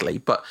playing badly.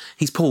 But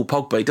he's Paul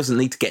Pogba. He doesn't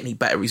need to get any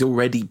better. He's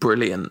already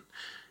brilliant,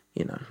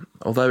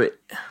 although it...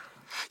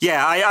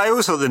 Yeah, I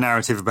always thought the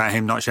narrative about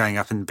him not showing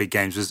up in big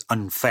games was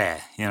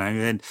unfair,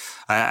 and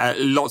a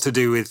lot to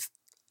do with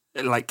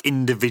like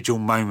individual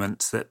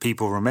moments that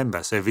people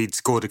remember. So if he'd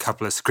scored a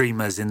couple of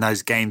screamers in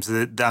those games,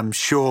 I'm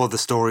sure the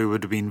story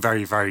would have been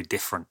very, very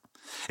different.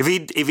 If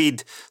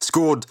he'd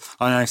scored,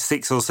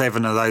 6 or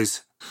 7 of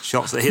those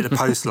shots that hit the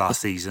post last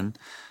season,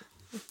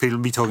 people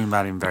would be talking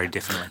about him very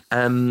differently.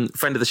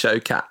 Friend of the show,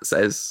 Kat,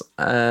 says,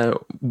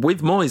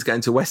 with Moyes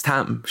going to West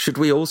Ham, should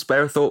we all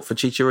spare a thought for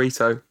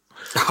Chicharito?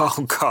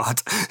 Oh,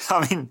 God.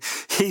 I mean,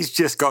 he's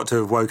just got to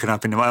have woken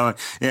up in the morning.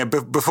 Yeah,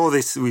 before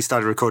this, we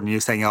started recording, you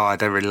were saying, I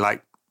don't really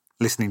like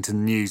listening to the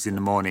news in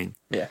the morning.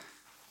 Yeah.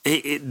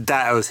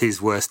 That was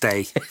his worst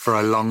day for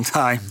a long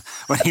time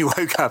when he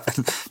woke up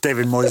and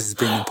David Moyes has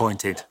been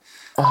appointed.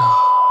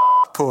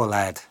 Poor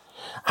lad.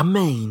 I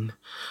mean,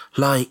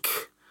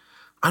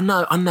 I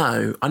know.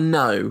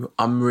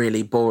 I'm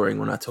really boring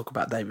when I talk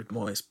about David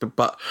Moyes,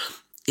 but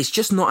it's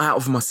just not out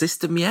of my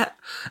system yet.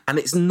 And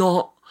it's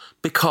not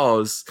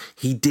because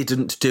he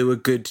didn't do a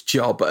good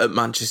job at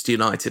Manchester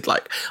United.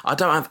 Like, I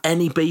don't have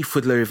any beef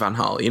with Louis van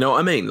Gaal. You know what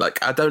I mean? Like,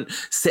 I don't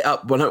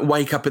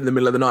wake up in the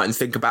middle of the night and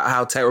think about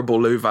how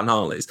terrible Louis van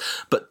Gaal is.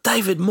 But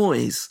David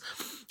Moyes,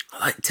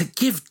 like, to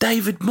give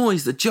David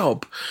Moyes the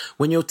job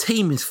when your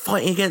team is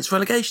fighting against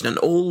relegation and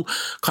all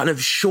kind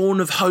of shorn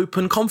of hope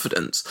and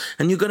confidence,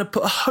 and you're going to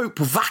put a hope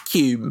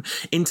vacuum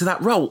into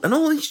that role, and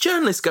all these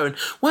journalists going,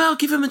 well,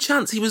 give him a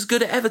chance, he was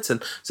good at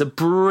Everton. It's a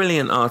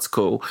brilliant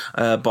article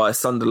by a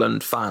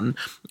Sunderland fan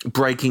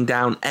breaking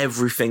down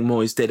everything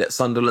Moyes did at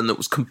Sunderland that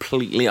was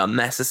completely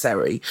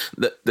unnecessary,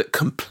 that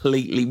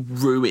completely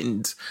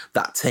ruined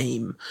that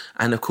team.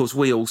 And of course,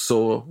 we all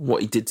saw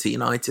what he did to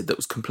United that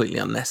was completely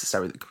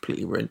unnecessary, that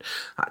completely ruined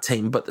that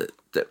team. But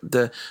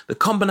the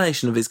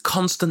combination of his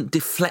constant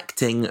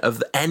deflecting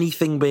of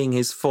anything being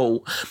his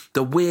fault,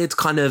 the weird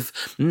kind of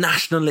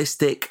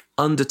nationalistic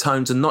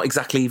undertones and not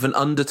exactly even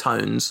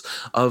undertones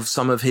of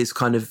some of his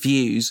kind of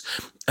views,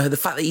 the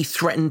fact that he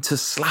threatened to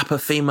slap a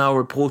female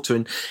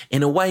reporter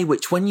in a way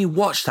which, when you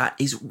watch that,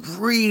 is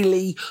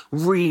really,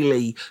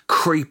 really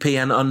creepy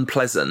and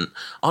unpleasant.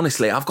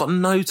 Honestly, I've got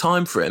no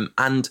time for him.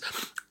 And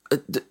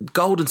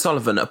Gold and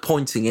Sullivan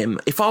appointing him.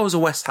 If I was a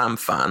West Ham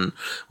fan,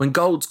 when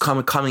Gold's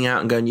coming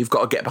out and going, you've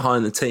got to get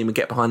behind the team and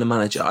get behind the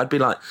manager, I'd be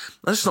like,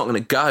 I'm just not going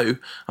to go.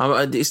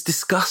 It's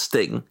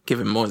disgusting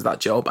giving Moyes that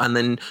job and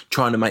then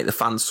trying to make the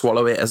fans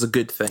swallow it as a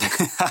good thing.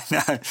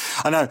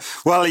 I know.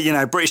 Well, you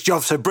know, British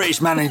jobs for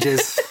British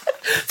managers.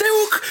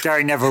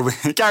 Gary Neville will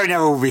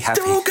be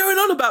happy. They're all going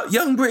on about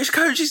young British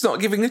coaches not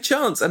giving a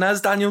chance. And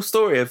as Daniel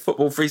Story of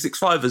Football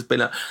 365 has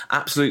been at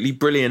absolutely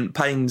brilliant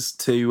pains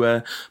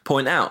to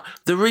point out,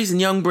 the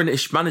reason young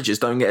British managers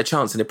don't get a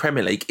chance in the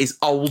Premier League is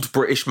old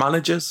British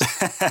managers.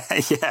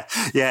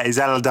 Yeah. Is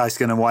Allardyce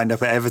going to wind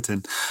up at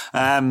Everton?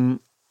 Wow.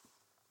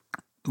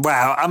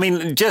 I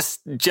mean,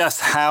 just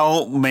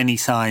how many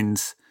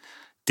signs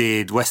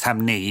did West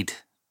Ham need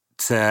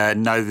to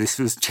know this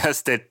was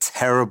just a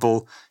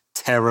terrible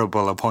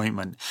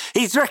appointment?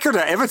 His record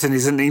at Everton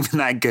isn't even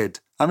that good.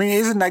 I mean,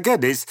 it isn't that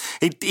good.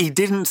 He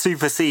didn't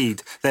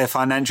supersede their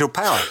financial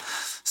power.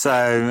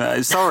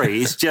 So sorry,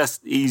 he's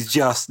just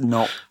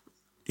not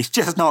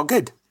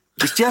good.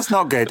 He's just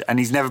not good, and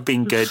he's never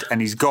been good,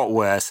 and he's got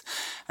worse.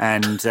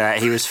 And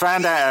he was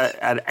found out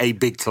at a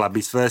big club,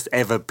 his first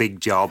ever big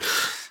job.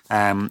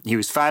 He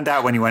was found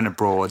out when he went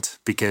abroad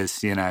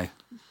because, you know,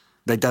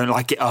 they don't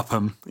like it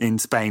Upham in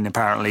Spain,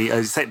 apparently.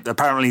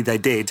 Apparently they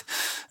did.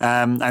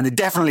 And they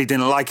definitely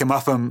didn't like him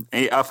Upham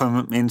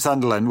in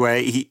Sunderland,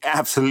 where he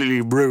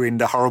absolutely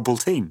ruined a horrible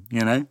team,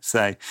 you know?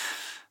 So,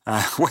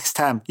 West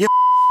Ham, yeah.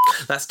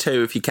 That's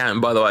 2 if you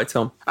count, by the way,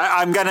 Tom.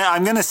 I'm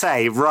gonna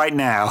say right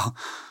now,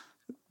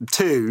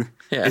 2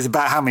 is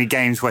about how many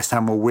games West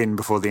Ham will win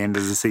before the end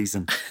of the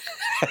season.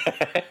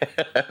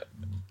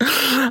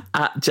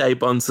 At Jay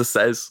Bonser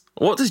says,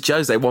 what does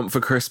Jose want for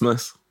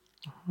Christmas?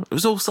 It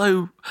was all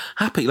so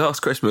happy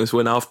last Christmas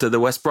when, after the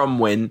West Brom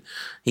win,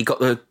 he got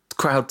the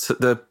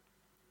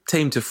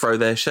team to throw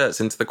their shirts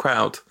into the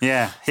crowd.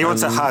 Yeah, he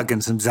wants a hug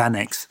and some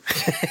Xanax.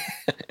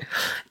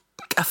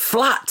 A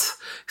flat.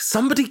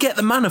 Somebody get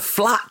the man a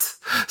flat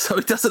so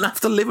he doesn't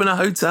have to live in a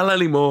hotel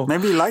anymore.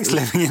 Maybe he likes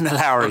living in the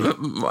Lowry.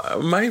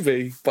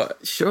 Maybe, but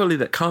surely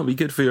that can't be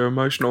good for your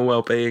emotional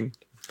well-being.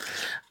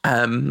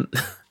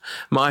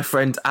 My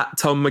friend at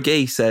Tom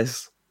McGee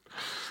says,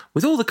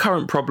 with all the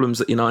current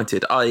problems at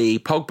United, i.e.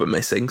 Pogba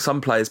missing,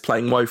 some players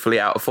playing woefully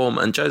out of form,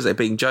 and Jose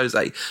being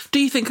Jose, do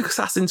you think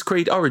Assassin's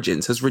Creed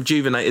Origins has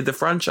rejuvenated the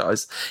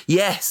franchise?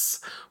 Yes!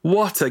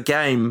 What a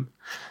game!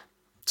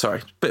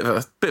 Sorry, bit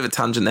of a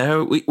tangent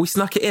there. We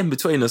snuck it in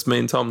between us, me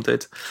and Tom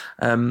did.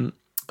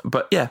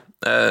 But yeah,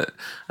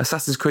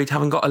 Assassin's Creed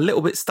having got a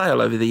little bit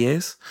stale over the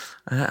years,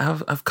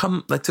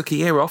 they took a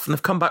year off and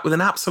have come back with an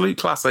absolute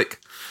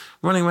classic,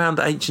 running around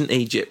ancient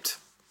Egypt.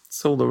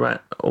 It's all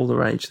the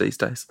rage these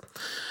days.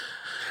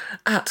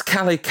 At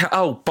Cali,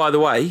 oh, by the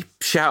way,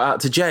 shout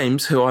out to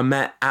James, who I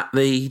met at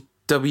the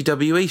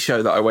WWE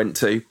show that I went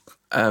to.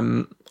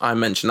 I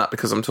mentioned that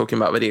because I'm talking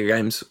about video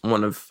games,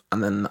 and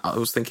then I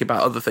was thinking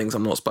about other things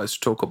I'm not supposed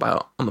to talk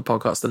about on the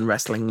podcast, and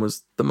wrestling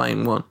was the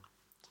main one.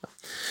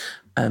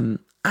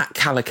 At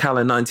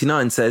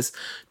Calacala99 says,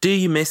 do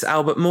you miss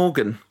Albert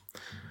Morgan?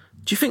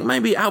 Do you think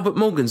maybe Albert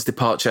Morgan's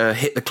departure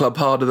hit the club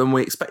harder than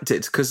we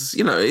expected? Because,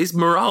 you know, his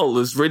morale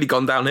has really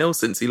gone downhill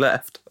since he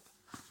left.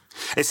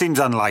 It seems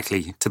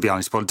unlikely, to be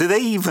honest, Paul. Do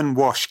they even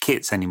wash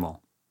kits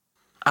anymore?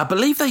 I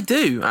believe they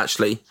do,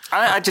 actually.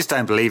 I just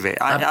don't believe it.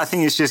 I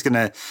think it's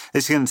going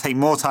to take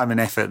more time and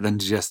effort than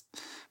to just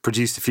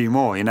produce a few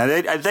more. You know,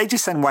 they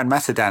just send Juan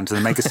Mata down to the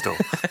megastore.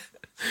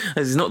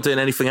 He's not doing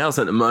anything else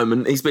at the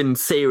moment. He's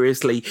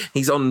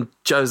on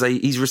Jose.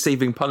 He's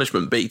receiving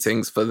punishment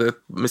beatings for the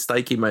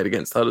mistake he made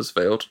against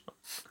Huddersfield.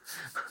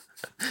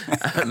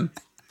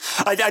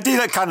 I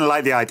do kind of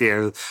like the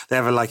idea of they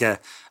have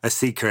a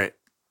secret,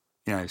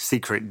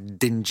 secret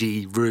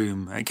dingy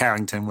room at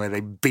Carrington where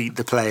they beat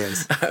the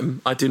players.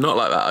 I do not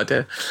like that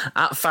idea.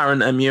 At Farron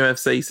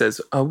MUFC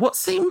says, what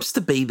seems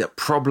to be the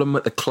problem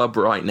at the club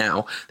right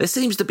now? There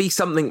seems to be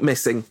something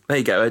missing. There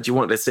you go, Ed. You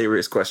wanted a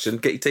serious question.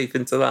 Get your teeth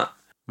into that.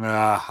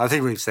 I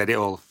think we've said it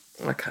all.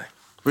 Okay.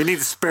 We need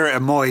the spirit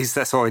of Moyes.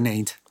 That's what we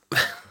need.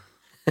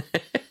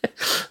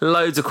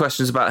 Loads of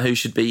questions about who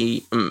should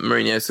be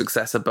Mourinho's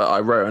successor, but I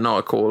wrote an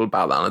article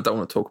about that and I don't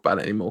want to talk about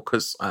it anymore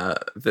because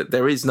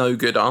there is no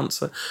good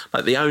answer.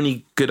 Like, the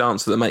only good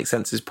answer that makes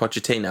sense is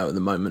Pochettino at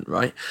the moment,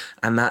 right?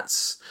 And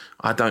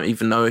I don't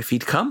even know if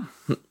he'd come.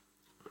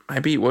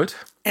 Maybe he would.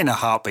 In a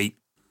heartbeat.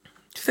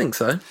 Do you think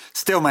so?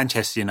 Still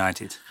Manchester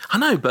United. I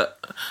know,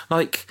 but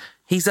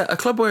he's at a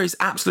club where he's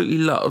absolutely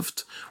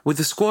loved, with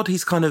the squad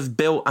he's kind of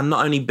built, and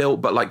not only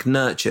built, but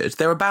nurtured.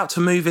 They're about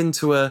to move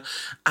into a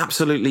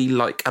absolutely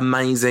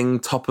amazing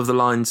top of the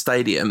line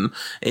stadium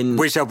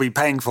which they'll be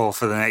paying for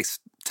the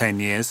next 10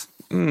 years.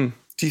 Do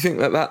you think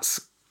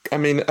that's,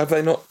 have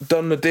they not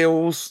done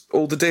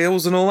all the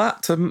deals and all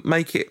that to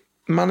make it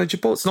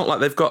manageable? It's not like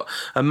they've got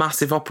a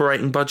massive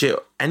operating budget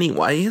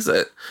anyway, is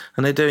it?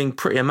 And they're doing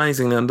pretty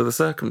amazingly under the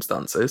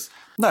circumstances.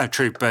 No,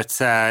 true, but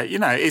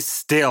it's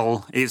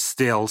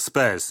still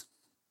Spurs,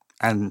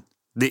 and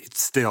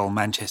it's still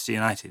Manchester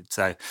United.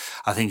 So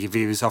I think if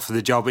he was offered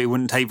the job, it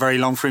wouldn't take very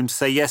long for him to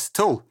say yes at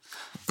all.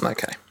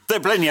 Okay. There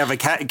are plenty of other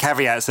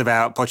caveats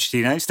about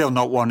Pochettino. Still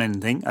not won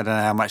anything. I don't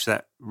know how much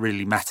that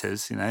really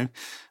matters,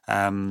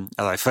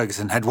 although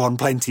Ferguson had won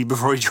plenty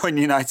before he joined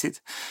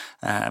United.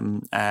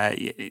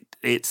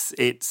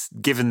 It's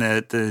given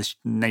the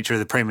nature of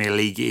the Premier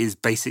League, it is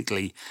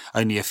basically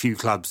only a few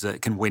clubs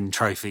that can win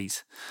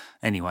trophies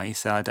anyway.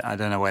 So I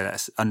don't know why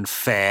that's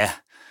unfair.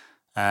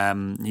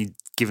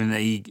 Given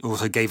that he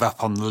also gave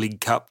up on the League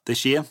Cup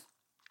this year.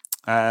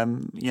 I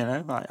don't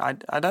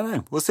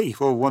know. We'll see.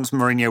 Well, once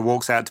Mourinho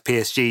walks out to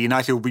PSG,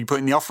 United will be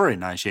putting the offer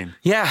in, I assume.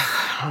 Yeah.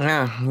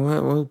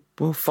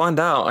 We'll find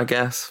out, I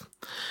guess.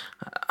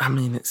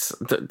 It's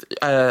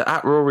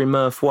at Rory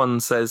Murph 1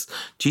 says,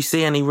 do you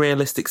see any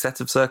realistic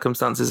set of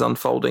circumstances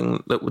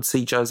unfolding that would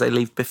see Jose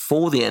leave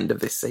before the end of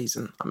this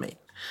season?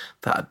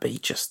 That'd be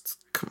just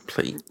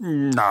complete.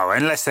 No,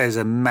 unless there's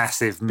a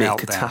massive meltdown.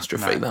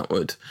 Catastrophe, no. That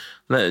would.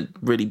 They'd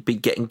really be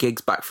getting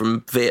gigs back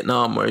from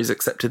Vietnam, where he's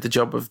accepted the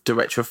job of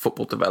Director of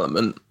Football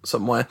Development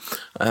somewhere.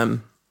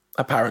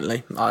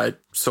 Apparently, I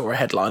saw a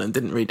headline and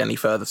didn't read any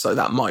further, so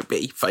that might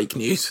be fake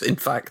news, in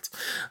fact.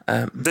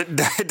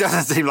 That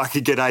doesn't seem like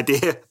a good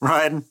idea,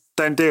 Ryan.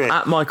 Don't do it.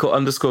 At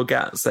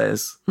Michael_Gat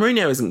says,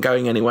 Mourinho isn't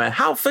going anywhere.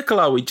 How fickle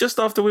are we just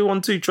after we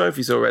won 2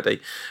 trophies already?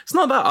 It's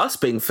not about us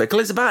being fickle,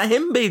 it's about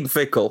him being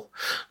fickle.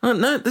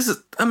 No,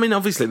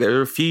 obviously there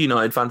are a few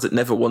United fans that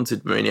never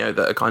wanted Mourinho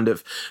that are kind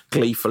of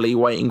gleefully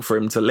waiting for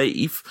him to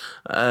leave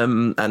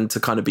and to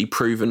kind of be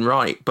proven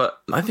right. But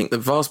I think the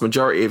vast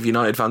majority of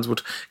United fans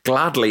would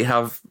gladly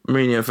have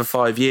Mourinho for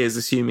 5 years,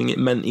 assuming it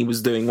meant he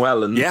was doing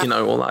well and,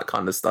 all that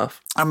kind of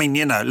stuff.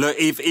 Look,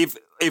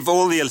 if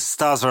all the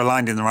stars are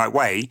aligned in the right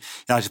way,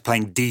 United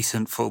playing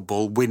decent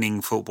football,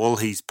 winning football,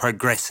 he's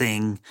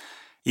progressing,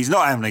 he's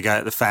not having a go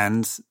at the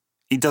fans,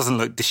 he doesn't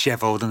look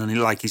dishevelled and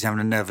like he's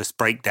having a nervous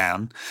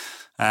breakdown,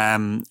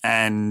 and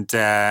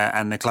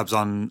the club's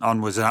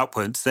onwards and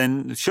upwards,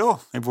 then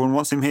sure, everyone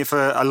wants him here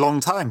for a long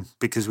time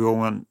because we all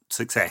want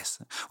success.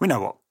 We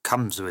know what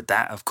comes with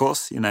that, of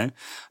course. I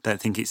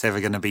don't think it's ever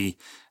going to be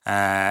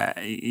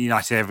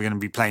United ever going to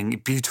be playing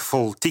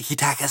beautiful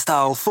tiki-taka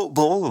style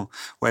football, or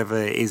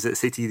whatever it is at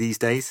City these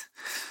days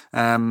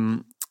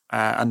under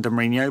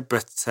Mourinho,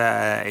 but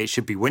it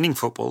should be winning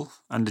football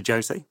under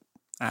Jose.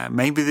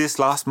 Maybe this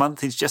last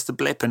month is just a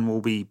blip and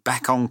we'll be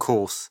back on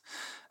course,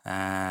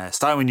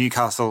 starting with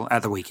Newcastle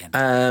at the weekend.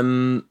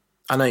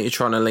 I know you're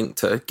trying to link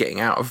to getting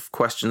out of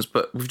questions,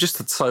 but we've just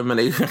had so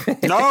many.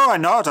 No,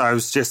 I'm not. I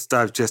was just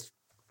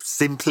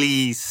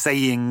simply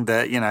saying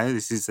that,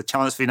 this is a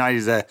chance for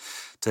United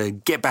to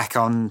get back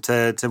on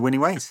to winning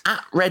ways.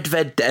 At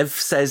RedVedDev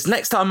says,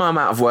 next time I'm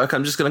out of work,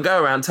 I'm just going to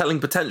go around telling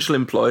potential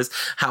employers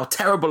how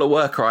terrible a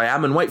worker I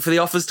am and wait for the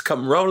offers to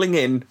come rolling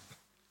in.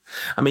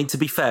 To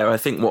be fair, I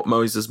think what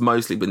Moyes has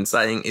mostly been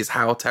saying is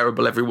how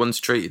terrible everyone's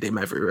treated him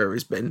everywhere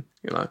he's been,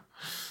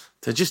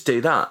 To just do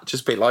that.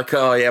 Just be like,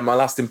 oh yeah, my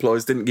last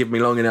employers didn't give me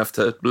long enough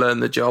to learn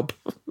the job.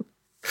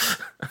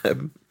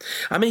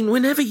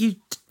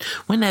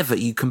 Whenever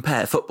you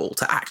compare football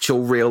to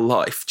actual real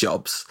life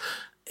jobs,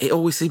 it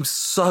always seems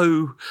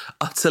so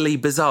utterly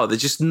bizarre.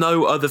 There's just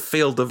no other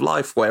field of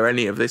life where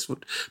any of this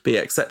would be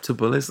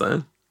acceptable, is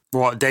there?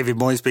 What, David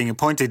Moyes being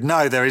appointed?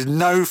 No, there is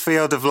no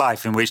field of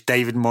life in which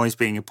David Moyes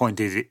being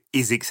appointed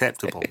is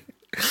acceptable.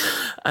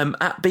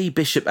 At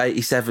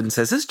BBishop87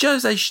 says, has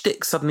Jose's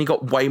shtick suddenly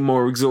got way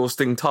more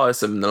exhausting,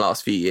 tiresome in the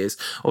last few years,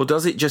 or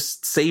does it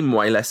just seem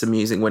way less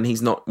amusing when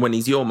he's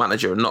your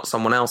manager and not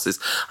someone else's?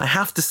 I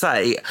have to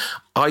say,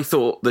 I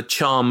thought the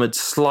charm had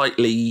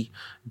slightly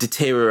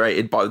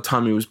deteriorated by the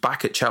time he was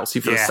back at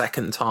Chelsea for the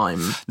second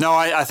time. No,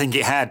 I think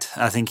it had.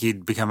 I think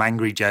he'd become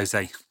angry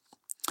Jose.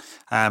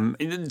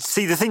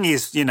 See, the thing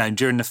is,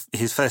 during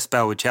his first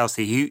spell with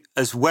Chelsea, he,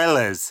 as well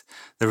as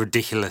the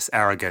ridiculous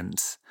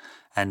arrogance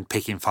and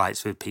picking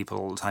fights with people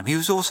all the time, he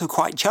was also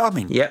quite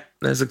charming. Yep,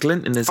 there's a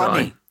glint in his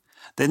eye.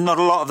 There's not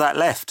a lot of that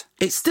left.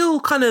 It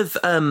still kind of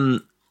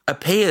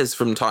appears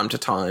from time to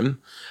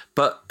time,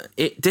 but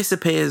it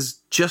disappears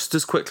just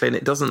as quickly and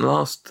it doesn't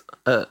last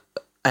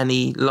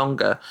any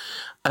longer.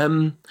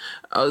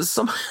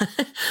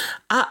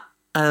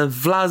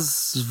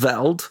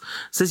 Vlasveld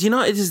says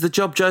United is the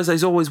job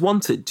Jose's always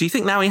wanted. Do you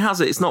think now he has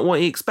it, it's not what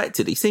he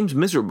expected? He seems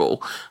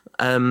miserable.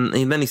 And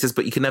then he says,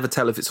 but you can never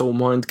tell if it's all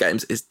mind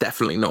games. It's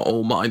definitely not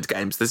all mind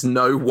games. There's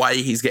no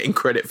way he's getting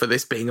credit for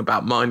this being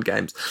about mind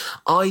games.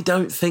 I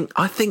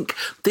think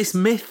this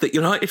myth that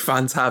United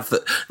fans have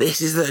that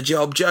this is the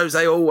job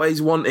Jose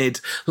always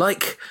wanted,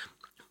 like,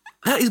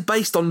 that is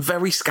based on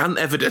very scant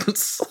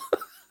evidence.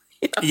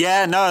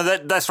 Yeah, no,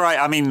 that's right.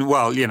 I mean,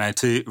 well,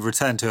 to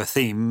return to a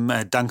theme,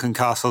 Duncan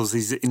Castles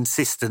is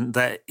insistent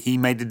that he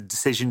made a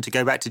decision to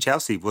go back to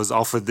Chelsea, was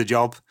offered the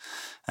job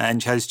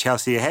and chose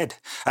Chelsea ahead.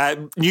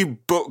 New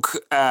book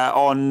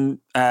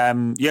on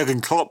Jurgen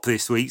Klopp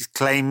this week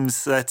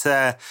claims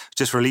that,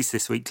 just released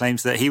this week,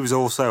 claims that he was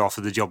also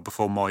offered the job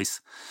before Moyes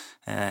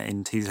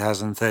in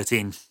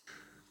 2013.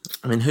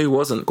 I mean, who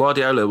wasn't?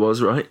 Guardiola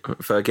was, right?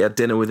 Fergie had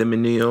dinner with him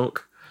in New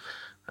York.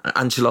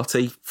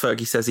 Ancelotti,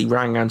 Fergie says he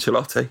rang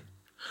Ancelotti.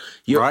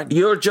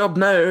 Your job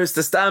now is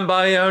to stand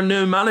by our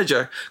new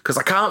manager because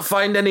I can't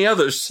find any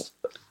others.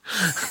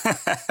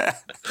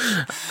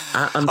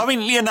 I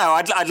mean,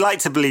 I'd like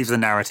to believe the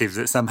narrative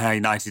that somehow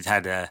United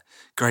had a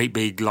great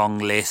big long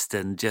list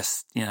and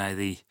just,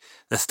 the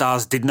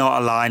stars did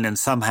not align and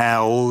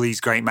somehow all these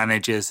great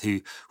managers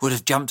who would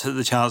have jumped at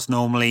the chance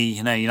normally,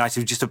 United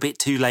were just a bit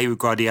too late with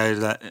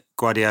Guardiola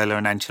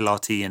and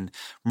Ancelotti, and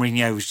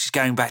Mourinho was just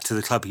going back to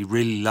the club he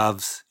really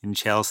loves in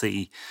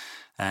Chelsea,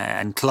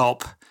 and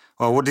Klopp.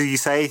 Well, what did you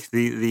say?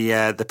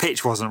 The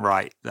pitch wasn't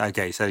right.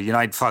 Okay, so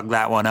United fucked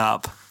that one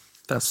up.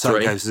 So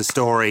goes the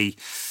story.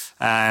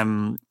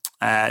 No,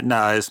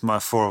 it's my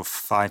 4 or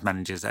 5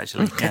 managers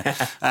actually.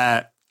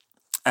 Yeah.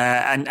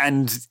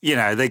 And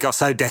they got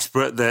so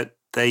desperate that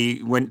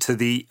they went to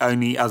the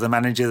only other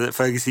manager that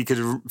Ferguson could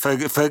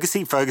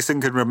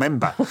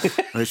remember,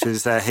 which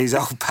was his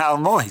old pal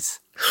Moyes.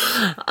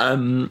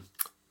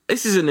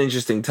 This is an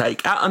interesting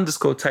take.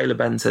 @_Taylor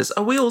Ben says,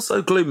 are we all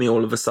so gloomy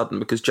all of a sudden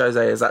because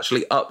Jose has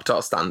actually upped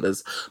our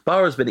standards?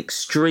 Bar has been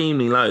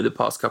extremely low the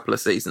past couple of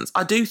seasons.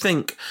 I do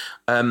think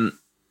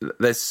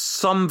there's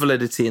some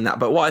validity in that,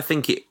 but what I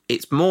think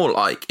it's more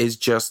like is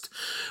just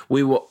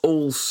we were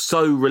all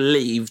so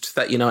relieved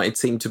that United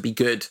seemed to be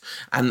good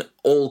and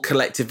all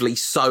collectively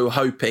so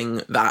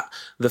hoping that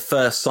the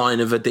first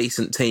sign of a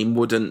decent team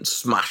wouldn't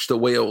smash the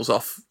wheels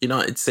off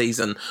United's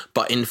season,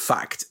 but in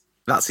fact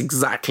that's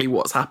exactly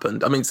what's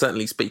happened. I mean,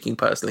 certainly speaking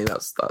personally,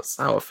 that's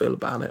how I feel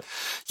about it.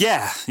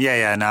 Yeah.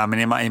 No, I mean,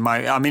 it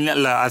might. I mean,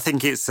 look, I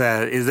think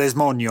there's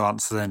more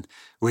nuance than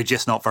we're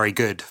just not very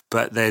good,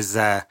 but there's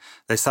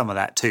some of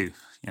that too.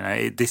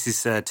 This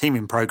is a team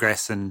in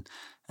progress and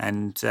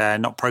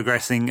not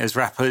progressing as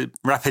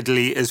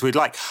rapidly as we'd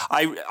like.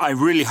 I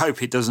really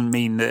hope it doesn't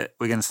mean that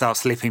we're going to start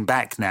slipping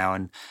back now,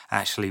 and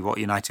actually, what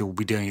United will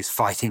be doing is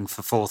fighting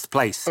for 4th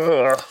place.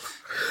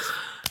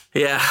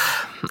 Yeah,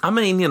 I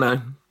mean,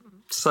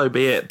 so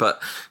be it.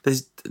 But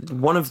there's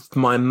one of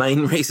my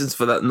main reasons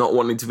for that not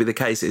wanting to be the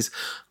case is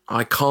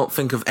I can't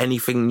think of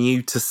anything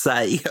new to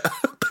say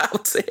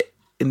about it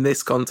in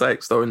this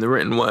context or in the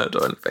written word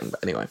or anything.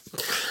 But anyway,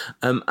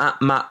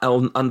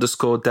 @Matt_Del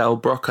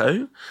Brocco.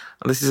 And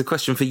this is a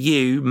question for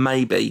you,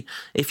 maybe.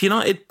 If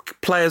United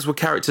players were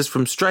characters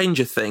from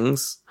Stranger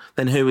Things,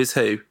 then who is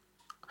who?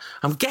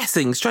 I'm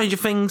guessing Stranger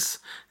Things.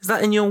 Is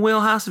that in your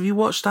wheelhouse? Have you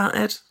watched that,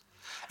 Ed?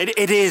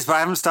 It is, but I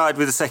haven't started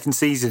with the second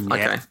season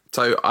yet. Okay,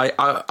 so I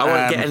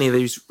won't get any of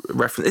these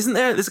references. Isn't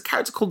there? There's a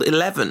character called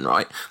 11,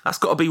 right? That's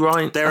got to be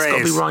Ryan. That's got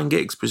to be Ryan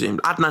Giggs,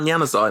 presumed. Adnan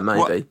Januzaj,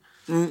 maybe.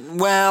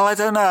 Well, I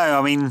don't know.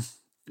 I mean,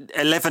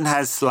 11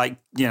 has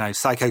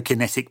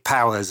psychokinetic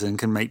powers and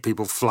can make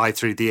people fly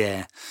through the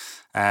air,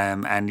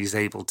 and he's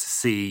able to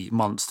see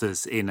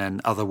monsters in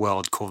an other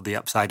world called the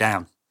Upside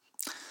Down.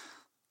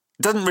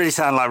 Doesn't really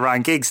sound like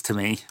Ryan Giggs to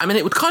me. I mean,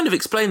 it would kind of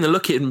explain the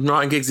look in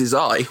Ryan Giggs'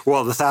 eye.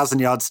 Well, the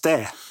 1,000-yard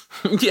stare.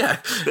 Yeah,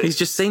 he's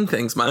just seen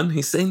things, man.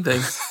 He's seen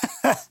things.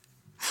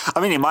 I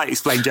mean, it might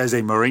explain Jose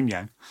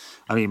Mourinho.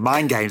 I mean,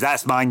 mind games,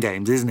 that's mind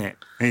games, isn't it?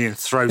 You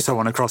throw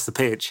someone across the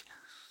pitch.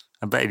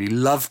 I bet he'd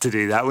love to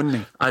do that, wouldn't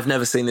he? I've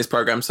never seen this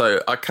programme,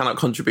 so I cannot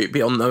contribute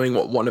beyond knowing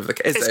what one of the...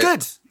 It's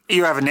good.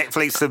 You have a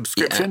Netflix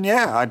subscription,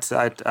 yeah. I'd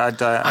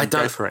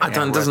go for it. It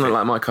doesn't look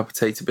like my cup of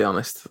tea, to be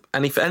honest.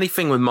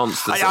 Anything with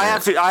monsters. I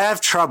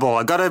have trouble.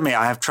 I got to admit,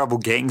 I have trouble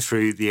getting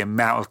through the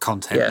amount of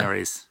content there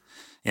is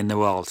in the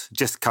world.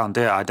 Just can't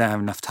do it. I don't have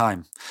enough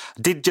time.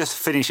 I did just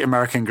finish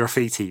American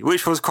Graffiti,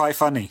 which was quite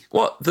funny.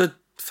 What, the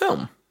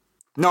film?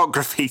 Not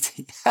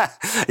Graffiti.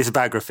 It's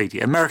about graffiti.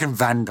 American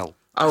Vandal.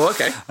 Oh,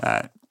 okay.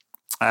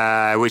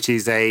 Which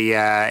is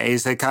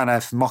a kind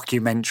of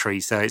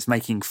mockumentary, so it's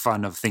making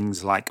fun of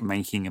things like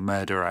Making a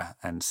Murderer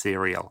and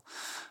Serial.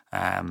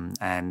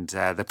 And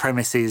the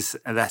premise is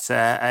that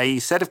a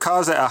set of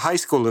cars at a high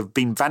school have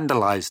been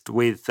vandalised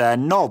with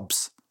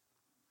knobs.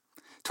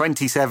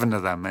 27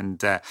 of them,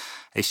 and a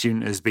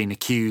student has been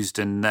accused,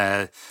 and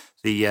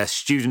the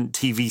student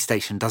TV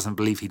station doesn't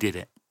believe he did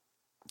it.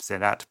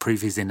 Set out to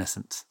prove his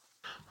innocence.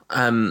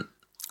 It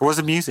was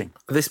amusing.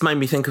 This made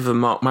me think of a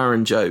Mark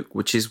Maron joke,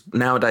 which is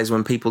nowadays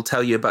when people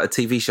tell you about a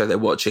TV show they're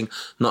watching,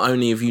 not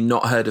only have you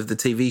not heard of the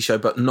TV show,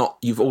 but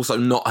you've also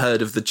not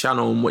heard of the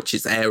channel on which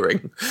it's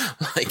airing.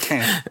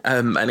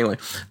 Anyway,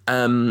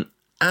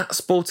 at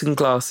Sporting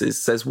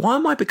Glasses says, why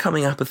am I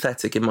becoming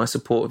apathetic in my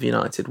support of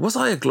United? Was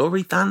I a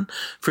glory fan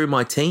through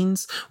my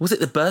teens? Was it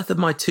the birth of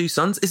my two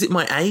sons? Is it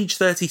my age,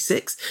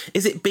 36?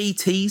 Is it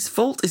BT's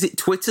fault? Is it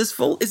Twitter's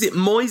fault? Is it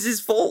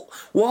Moyes' fault?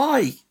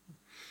 Why?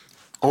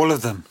 All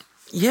of them.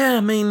 Yeah,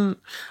 I mean,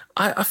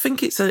 I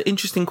think it's an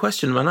interesting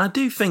question, and I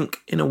do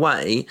think, in a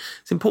way,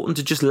 it's important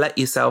to just let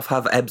yourself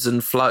have ebbs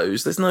and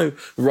flows. There's no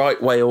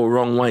right way or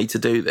wrong way to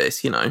do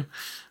this, you know.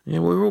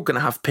 We're all going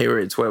to have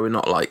periods where we're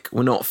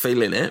not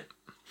feeling it.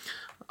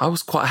 I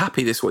was quite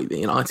happy this week that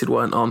United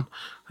weren't on.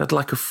 I had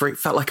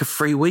felt like a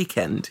free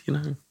weekend, you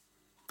know.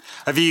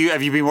 Have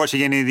you been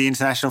watching any of the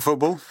international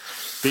football?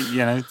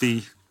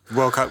 The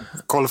World Cup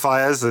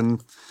qualifiers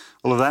and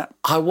all of that?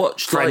 I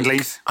watched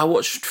friendlies. I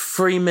watched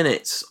 3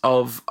 minutes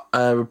of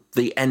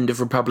the end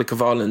of Republic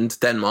of Ireland,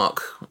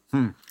 Denmark.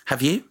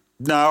 Have you?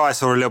 No, I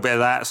saw a little bit of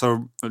that. I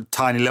saw a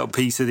tiny little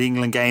piece of the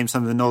England game,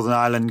 some of the Northern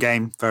Ireland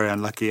game. Very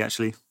unlucky,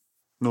 actually.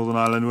 Northern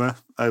Ireland were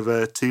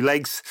over 2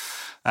 legs.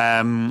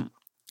 I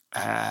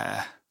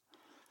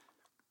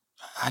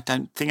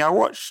don't think I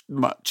watched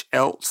much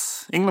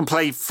else. England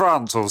play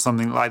France or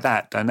something like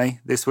that, don't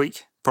they, this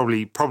week?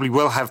 Probably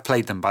will have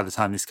played them by the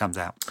time this comes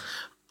out.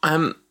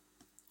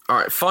 All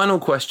right, final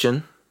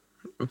question.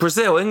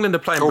 Brazil. England are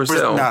playing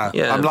Brazil. No,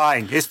 yeah. I'm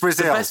lying. It's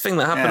Brazil. The best thing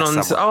that happened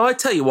I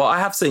tell you what, I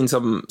have seen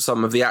some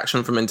of the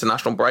action from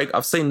international break.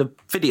 I've seen the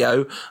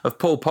video of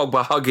Paul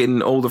Pogba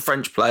hugging all the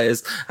French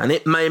players, and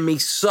it made me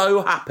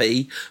so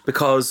happy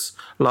because,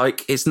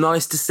 it's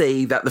nice to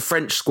see that the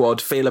French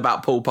squad feel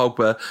about Paul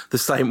Pogba the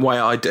same way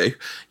I do.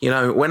 You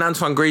know, when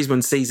Antoine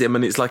Griezmann sees him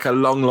and it's like a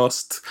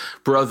long-lost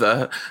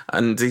brother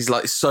and he's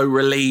so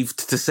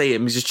relieved to see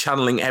him, he's just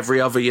channeling every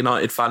other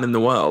United fan in the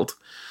world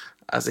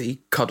as he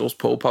cuddles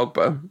Paul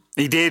Pogba.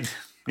 He did.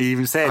 He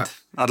even said,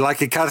 I'd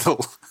like a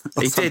cuddle.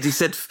 He did. He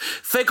said,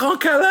 "Fais grand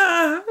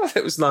câlin."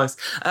 It was nice.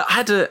 I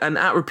had an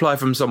reply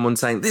from someone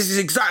saying, this is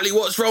exactly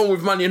what's wrong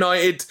with Man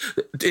United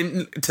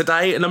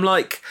today. And I'm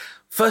like,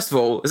 first of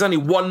all, there's only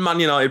one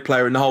Man United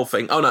player in the whole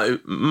thing. Oh no,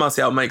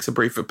 Martial makes a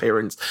brief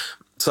appearance.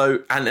 So,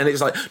 and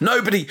it's like,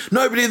 nobody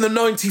in the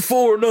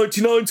 94 or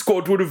 99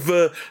 squad would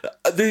have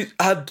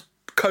had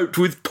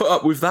put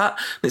up with that.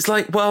 And it's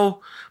like,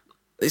 well,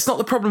 it's not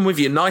the problem with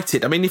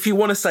United. I mean, if you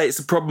want to say it's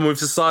a problem with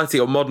society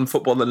or modern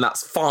football, then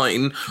that's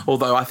fine.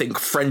 Although I think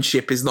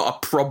friendship is not a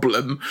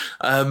problem.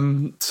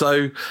 It's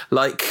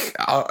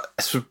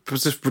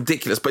just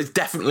ridiculous. But it's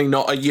definitely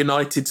not a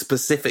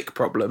United-specific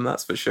problem,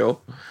 that's for sure.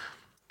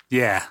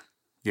 Yeah.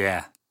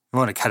 We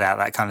want to cut out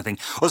that kind of thing.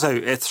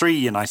 Also, 3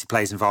 United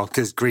players involved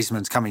because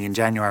Griezmann's coming in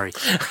January.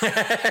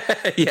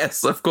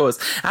 Yes, of course.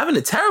 Having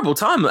a terrible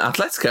time at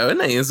Atletico,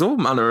 isn't he? There's all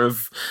manner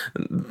of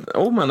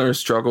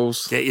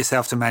struggles. Get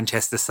yourself to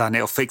Manchester, son.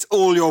 It'll fix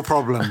all your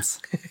problems.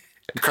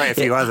 Create a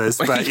few others,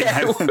 but you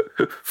know.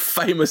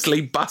 Famously,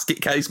 basket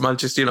case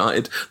Manchester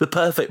United, the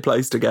perfect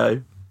place to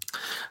go.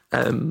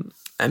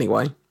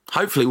 Anyway,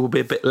 hopefully we'll be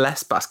a bit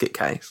less basket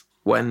case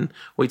when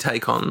we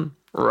take on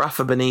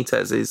Rafa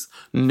Benitez's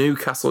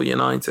Newcastle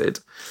United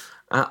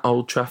at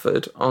Old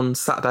Trafford on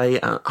Saturday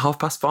at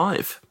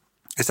 5:30.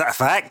 Is that a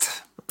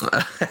fact?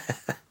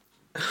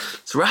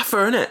 It's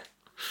Rafa, isn't it?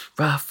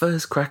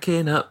 Rafa's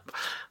cracking up.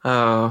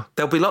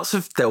 There'll be lots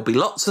of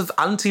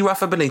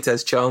anti-Rafa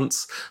Benitez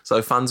chants,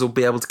 so fans will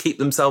be able to keep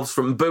themselves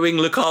from booing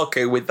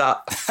Lukaku with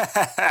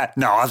that.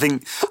 No, I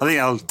think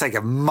I'll take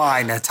a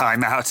minor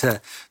time out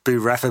to boo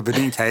Rafa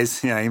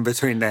Benitez, in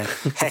between the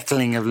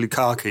heckling of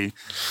Lukaku.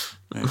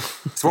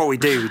 It's what we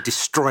do. We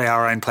destroy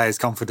our own players'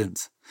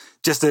 confidence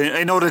just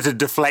in order to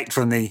deflect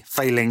from the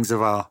failings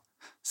of our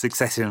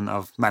succession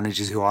of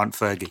managers who aren't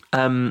Fergie.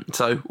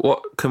 So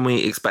what can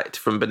we expect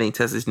from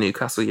Benitez's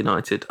Newcastle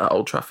United at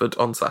Old Trafford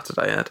on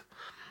Saturday, Ed?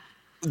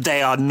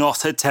 They are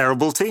not a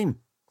terrible team,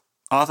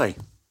 are they?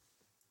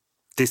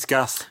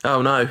 Discuss.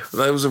 Oh no,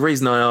 there was a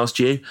reason I asked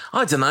you.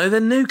 I don't know. They're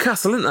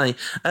Newcastle, aren't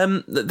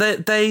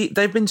they?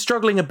 They've been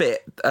struggling a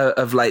bit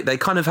of late. They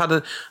kind of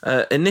had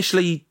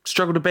initially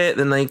struggled a bit,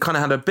 then they kind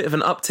of had a bit of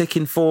an uptick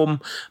in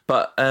form.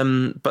 But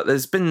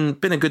there's been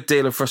a good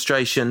deal of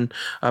frustration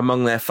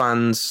among their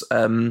fans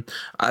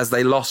as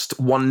they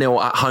lost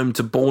 1-0 at home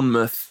to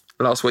Bournemouth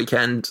last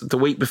weekend. The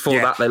week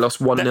before that, they lost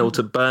 1-0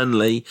 to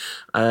Burnley.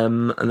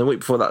 And the week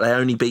before that, they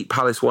only beat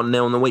Palace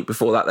 1-0. And the week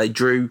before that, they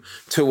drew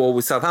 2-2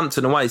 with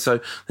Southampton away. So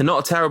they're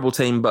not a terrible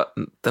team, but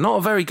they're not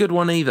a very good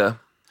one either.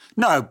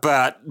 No,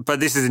 but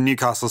this is a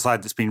Newcastle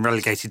side that's been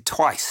relegated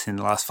twice in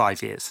the last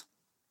 5 years.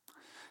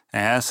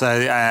 Yeah, so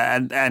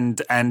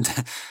and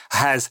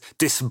has,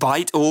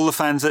 despite all the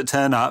fans that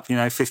turn up,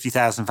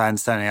 50,000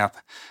 fans turning up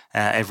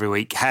every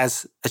week,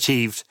 has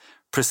achieved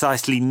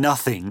precisely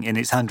nothing in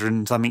its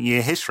 100-something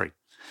year history.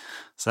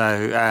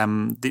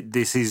 So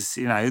this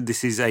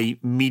is a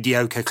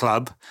mediocre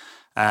club,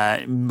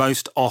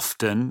 most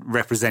often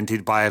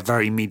represented by a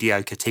very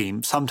mediocre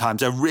team,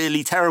 sometimes a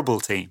really terrible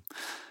team.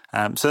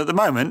 So at the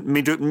moment,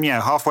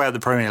 halfway out the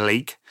Premier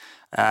League,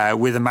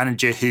 with a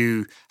manager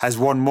who has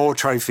won more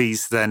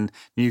trophies than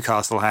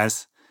Newcastle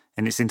has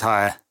in its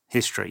entire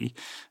history,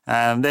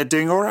 they're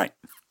doing all right.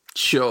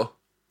 Sure,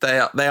 they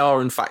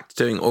are in fact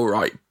doing all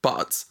right,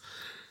 but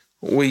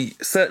we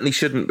certainly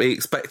shouldn't be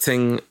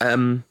expecting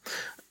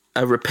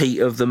a repeat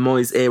of the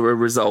Moyes era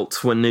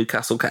result when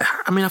Newcastle came.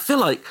 I mean, I feel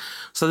like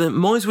the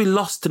Moyes, we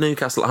lost to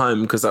Newcastle at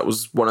home because that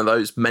was one of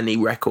those many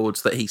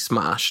records that he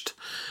smashed.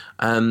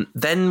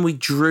 Then we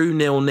drew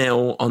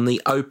 0-0 on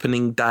the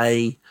opening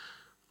day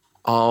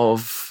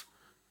of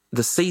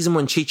the season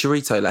when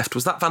Chicharito left.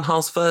 Was that Van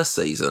Gaal's first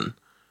season?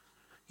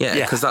 Yeah,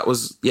 because that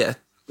was,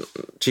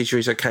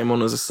 Chicharito came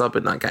on as a sub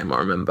in that game, I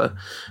remember.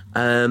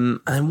 And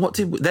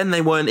then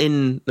they weren't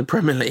in the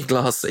Premier League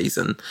last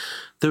season.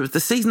 The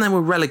season they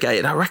were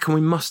relegated, I reckon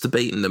we must have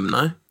beaten them,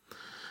 no?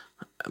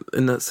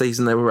 In that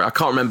season they were, I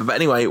can't remember, but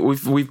anyway,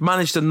 we've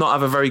managed to not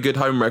have a very good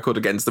home record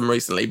against them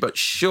recently, but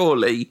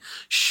surely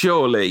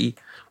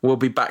we'll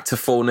be back to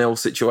 4-0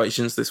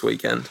 situations this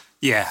weekend.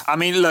 Yeah, I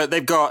mean, look,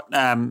 they've got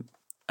a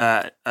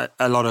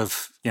lot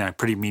of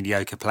pretty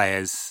mediocre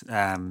players.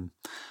 I'm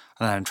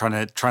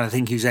trying to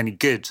think who's any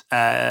good.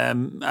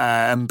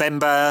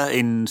 Mbemba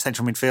in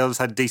central midfield has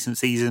had a decent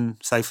season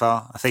so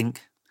far, I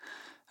think.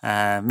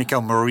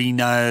 Mikel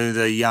Merino,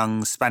 the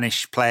young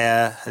Spanish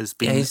player, has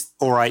been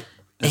all right.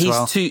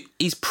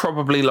 He's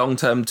probably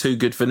long-term too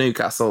good for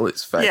Newcastle,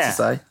 it's fair to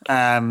say.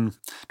 Trying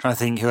to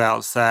think who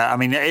else.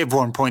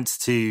 Everyone points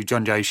to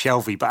John Joe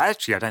Shelvey, but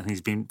actually I don't think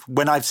he's been...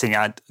 When I've seen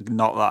it,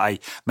 not that I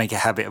make a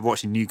habit of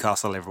watching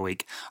Newcastle every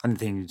week, I don't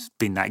think he's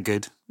been that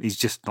good. He's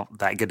just not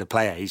that good a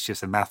player. He's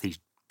just a mouthy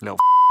little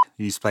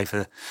who used to play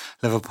for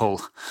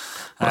Liverpool.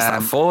 What's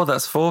that for?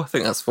 That's 4? I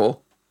think that's 4.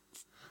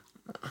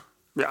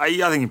 I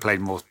think he played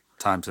more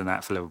times than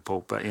that for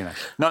Liverpool, but,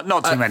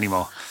 not too many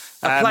more.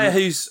 A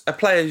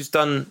player who's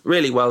done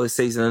really well this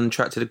season and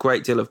attracted a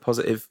great deal of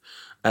positive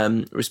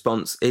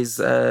response is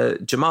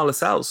Jamal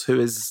Lascelles,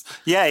 who is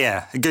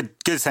a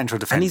good central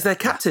defender, and he's their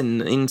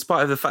captain in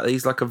spite of the fact that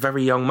he's like a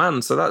very young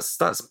man. So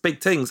that's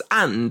big things.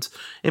 And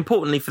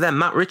importantly for them,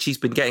 Matt Ritchie's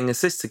been getting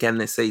assists again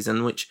this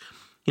season, which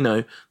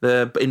in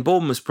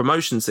Bournemouth's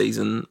promotion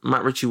season,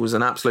 Matt Ritchie was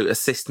an absolute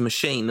assist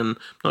machine, and I'm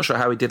not sure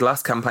how he did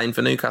last campaign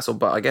for Newcastle,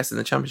 but I guess in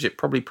the Championship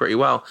probably pretty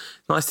well.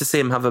 Nice to see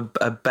him have a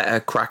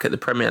better crack at the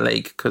Premier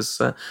League, because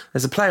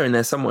there's a player in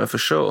there somewhere for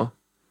sure.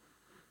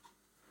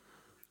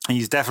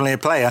 He's definitely a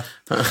player.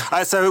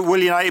 So will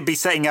United be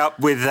setting up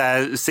with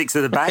 6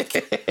 at the back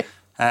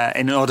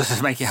in order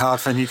to make it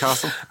hard for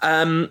Newcastle?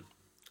 The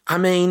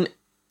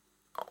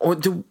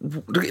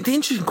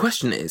interesting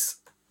question is,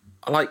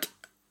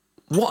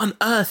 what on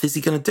earth is he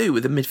going to do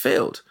with the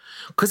midfield?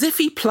 Because if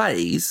he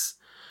plays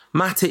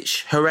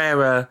Matic,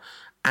 Herrera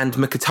and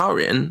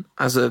Mkhitaryan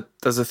as a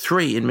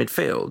 3 in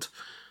midfield,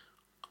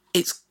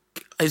 it's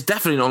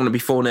definitely not going to be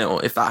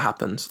 4-0 if that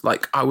happens.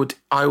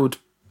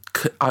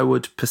 I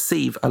would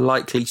perceive a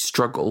likely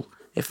struggle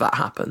if that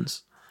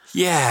happens.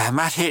 Yeah,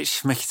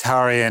 Matic,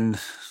 Mkhitaryan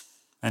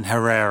and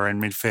Herrera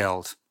in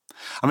midfield.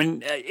 I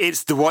mean,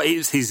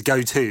 it's his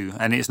go-to,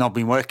 and it's not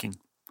been working.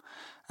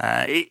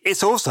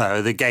 It's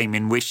also the game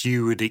in which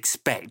you would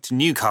expect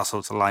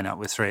Newcastle to line up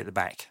with 3 at the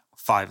back,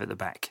 5 at the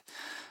back,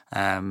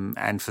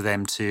 and for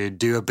them to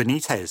do a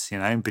Benitez.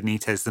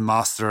 Benitez, the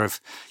master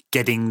of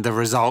getting the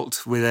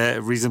result with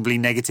a reasonably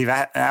negative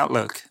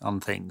outlook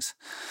on things.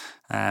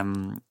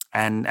 And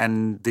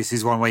this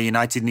is one where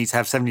United need to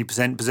have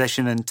 70%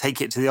 possession and take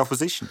it to the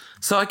opposition.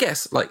 So I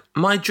guess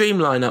my dream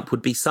lineup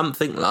would be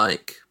something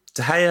like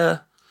De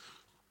Gea,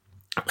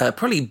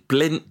 probably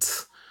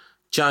Blint,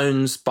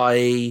 Jones,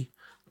 Bailly,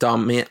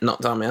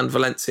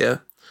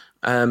 Valencia,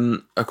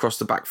 across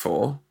the back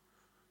 4,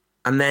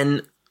 and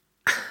then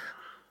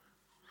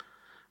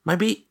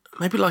maybe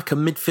like a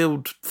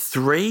midfield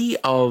 3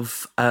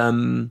 of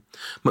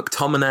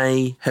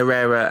McTominay,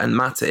 Herrera, and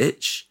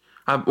Matic.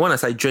 When I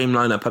say dream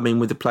lineup, I mean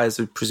with the players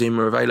who presume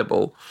are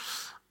available.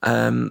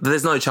 But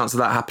there's no chance of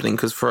that happening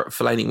because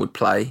Fellaini would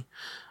play.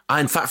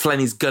 In fact,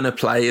 Fellaini's going to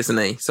play, isn't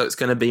he? So it's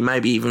going to be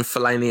maybe even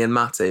Fellaini and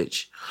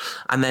Matic.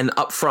 And then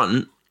up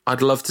front,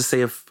 I'd love to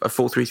see a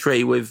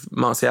 4-3-3 with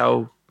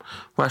Martial,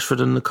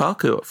 Rashford and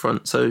Lukaku up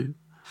front. So you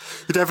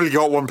definitely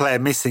got one player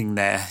missing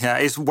there. Yeah,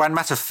 is Juan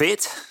Mata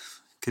fit?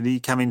 Could he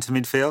come into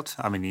midfield?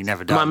 I mean, he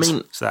never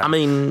does. I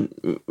mean,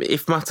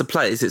 if Mata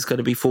plays, it's going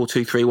to be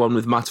 4-2-3-1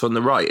 with Mata on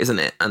the right, isn't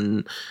it?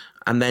 And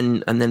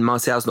then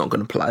Martial's not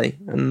going to play,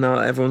 and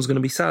everyone's going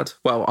to be sad.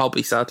 Well, I'll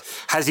be sad.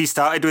 Has he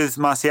started with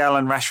Martial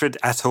and Rashford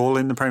at all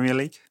in the Premier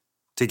League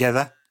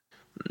together?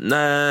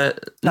 No,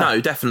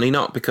 definitely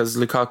not, because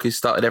Lukaku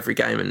started every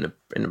game in the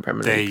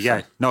Premier League. There you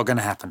go. Not going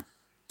to happen.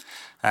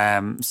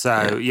 There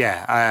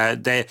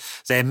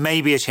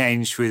may be a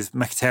change with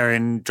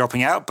Mkhitaryan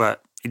dropping out,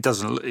 but it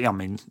doesn't. I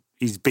mean,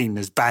 he's been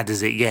as bad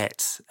as it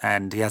gets,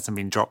 and he hasn't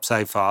been dropped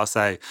so far.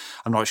 So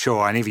I'm not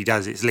sure. And if he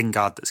does, it's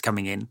Lingard that's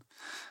coming in.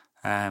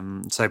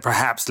 So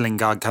perhaps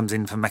Lingard comes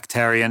in for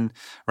Mkhitaryan,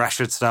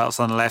 Rashford starts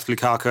on the left,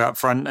 Lukaku up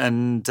front,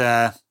 and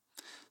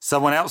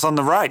someone else on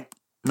the right.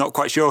 Not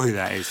quite sure who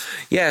that is.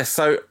 Yeah,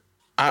 so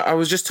I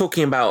was just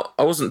talking about,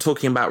 I wasn't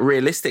talking about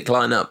realistic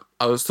lineup.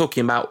 I was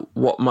talking about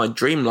what my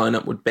dream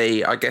lineup would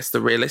be. I guess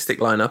the realistic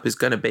lineup is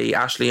going to be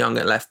Ashley Young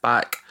at left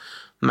back,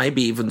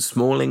 maybe even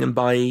Smalling and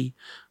Bailly,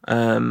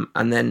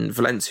 and then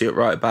Valencia at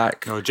right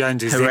back. Oh,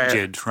 Jones is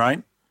injured,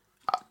 right?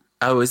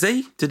 Oh, is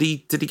he? Did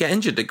he get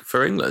injured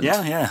for England?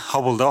 Yeah,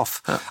 hobbled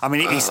off. I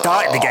mean, he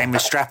started the game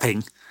with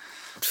strapping.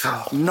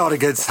 Not a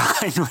good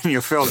sign when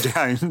you're Phil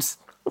Jones.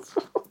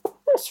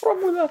 What's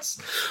wrong with us?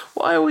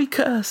 Why are we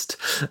cursed?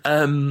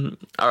 All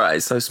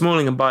right, so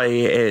Smalling and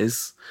Bailly it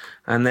is.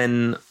 And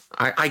then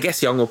I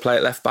guess Young will play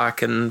at left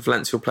back and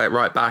Valencia will play at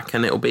right back,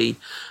 and it'll be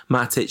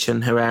Matic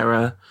and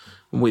Herrera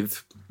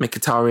with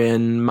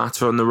Mkhitaryan,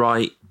 Mata on the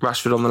right,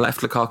 Rashford on the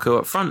left, Lukaku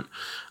up front.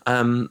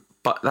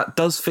 But that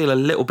does feel a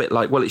little bit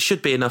like, well, it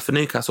should be enough for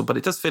Newcastle, but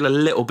it does feel a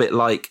little bit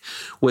like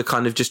we're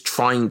kind of just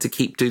trying to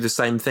do the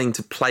same thing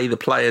to play the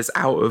players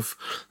out of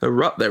the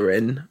rut they're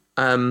in.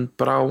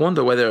 But I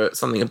wonder whether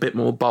something a bit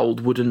more bold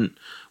wouldn't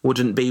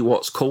be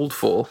what's called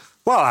for.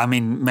 Well, I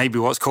mean, maybe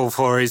what's called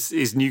for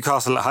is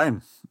Newcastle at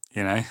home.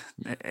 You know,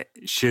 it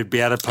should be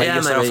able to play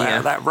yourself out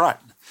of that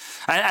rut.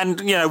 And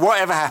you know,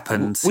 whatever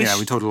happens, we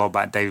talked a lot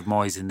about David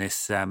Moyes in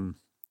this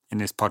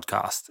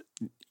podcast.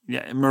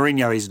 Yeah,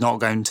 Mourinho is not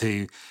going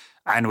to.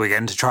 And we're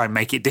going to try and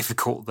make it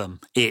difficult them.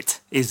 Is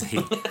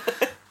he?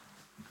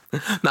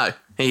 No,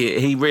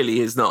 he really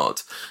is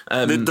not.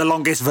 The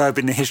longest verb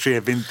in the history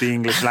of the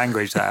English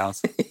language, that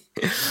house.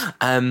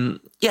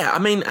 Yeah, I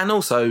mean, and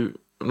also,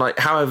 like,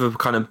 however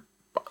kind of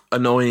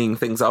annoying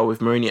things are with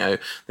Mourinho,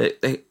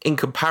 they're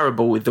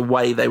incomparable with the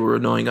way they were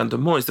annoying under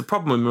Moyes. The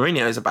problem with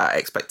Mourinho is about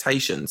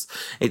expectations.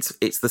 It's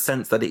the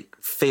sense that it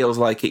feels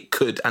like it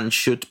could and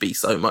should be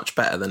so much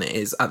better than it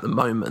is at the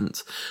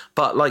moment.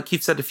 But like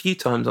you've said a few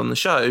times on the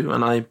show,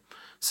 and I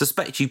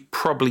suspect you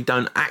probably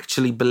don't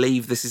actually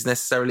believe this is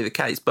necessarily the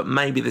case, but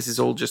maybe this is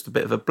all just a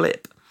bit of a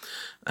blip.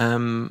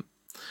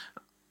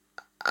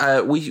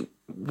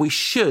 We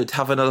should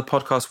have another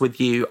podcast with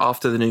you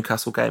after the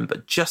Newcastle game,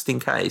 but just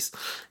in case,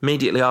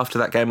 immediately after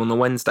that game on the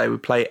Wednesday, we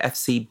play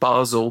FC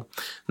Basel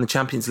in the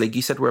Champions League.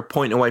 You said we're a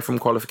point away from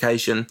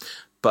qualification,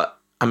 but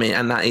I mean,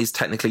 and that is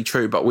technically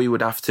true, but we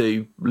would have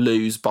to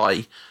lose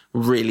by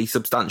really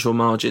substantial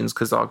margins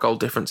because our goal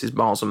difference is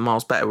miles and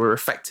miles better. We're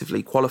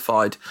effectively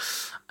qualified.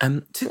 Do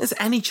you think there's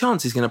any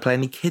chance he's going to play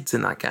any kids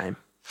in that game?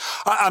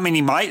 I mean,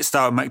 he might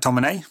start with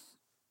McTominay.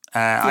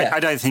 I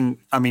don't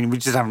think. I mean, we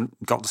just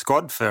haven't got the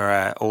squad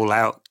for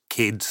all-out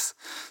kids,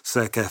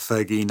 circa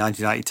Fergie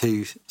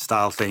 1992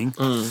 style thing.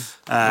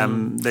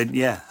 Then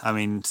I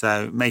mean,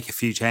 so make a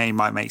few changes.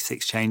 Might make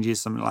 6 changes,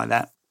 something like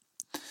that.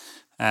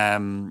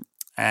 And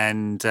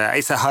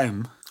it's at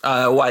home.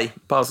 Away,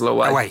 Basel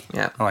away.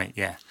 Away,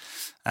 yeah.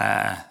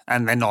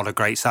 And they're not a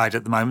great side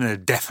at the moment.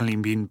 They've definitely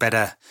been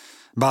better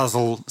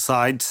Basel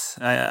sides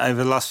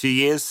over the last few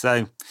years,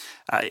 so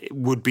it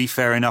would be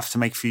fair enough to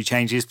make a few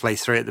changes, play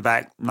 3 at the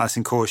back, nice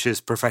and cautious,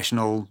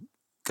 professional,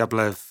 couple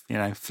of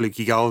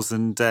fluky goals,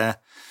 and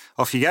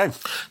off you go.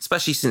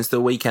 Especially since the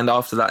weekend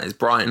after that is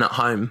Brighton at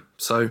home,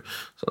 so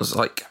it's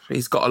like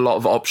he's got a lot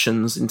of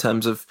options in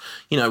terms of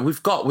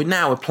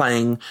we're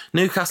playing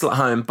Newcastle at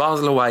home,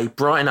 Basel away,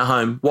 Brighton at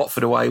home,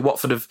 Watford away.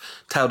 Watford have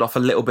tailed off a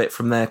little bit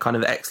from their kind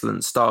of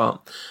excellent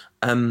start.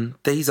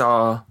 These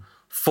are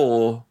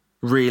 4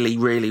 really,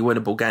 really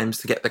winnable games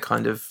to get the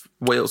kind of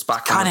wheels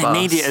back on the bus. Kind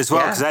of need it as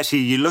well, because actually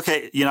you look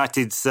at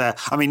United's...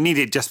 need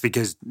it just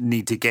because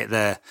need to get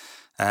the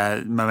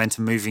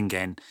momentum moving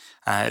again.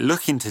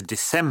 Look into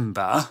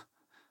December,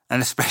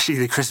 and especially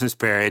the Christmas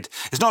period.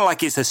 It's not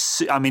like it's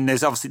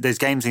there's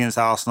games against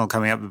Arsenal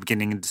coming up at the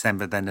beginning of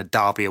December, then a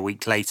derby a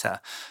week later.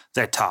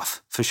 They're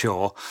tough, for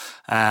sure.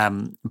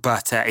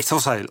 But it's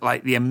also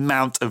like the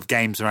amount of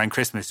games around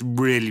Christmas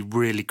really,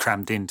 really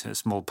crammed into a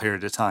small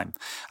period of time.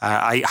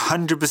 I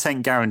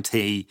 100%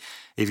 guarantee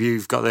if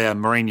you've got the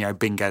Mourinho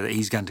bingo that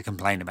he's going to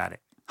complain about it.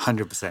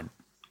 100%.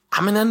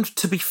 I mean, and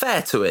to be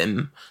fair to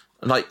him,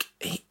 like,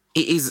 it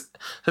is...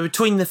 So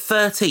between the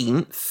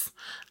 13th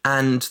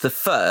and the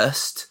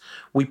 1st,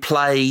 we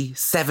play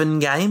 7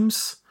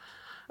 games.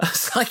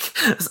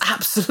 It's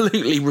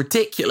absolutely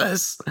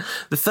ridiculous.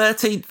 The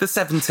 13th, the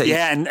 17th.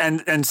 Yeah,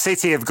 and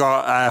City have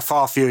got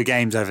far fewer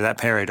games over that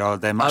period, or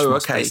they're much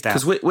more spaced out.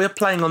 Because we're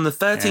playing on the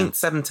 13th,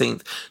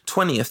 17th,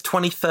 20th,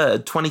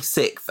 23rd,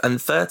 26th, and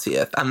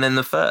 30th, and then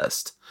the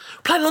 1st.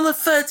 Playing on the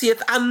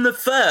 30th and the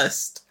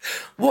 1st.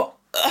 What?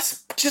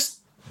 That's just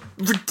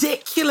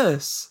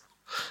ridiculous.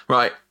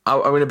 Right,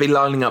 I'm going to be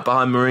lining up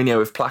behind Mourinho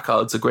with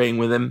placards agreeing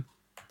with him.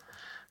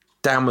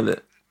 Down with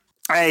it.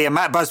 Hey, a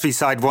Matt Busby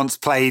side once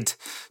played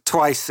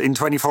twice in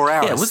 24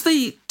 hours. Yeah, was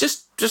the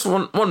just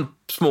one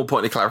small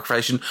point of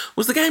clarification?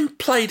 Was the game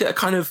played at a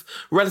kind of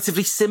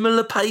relatively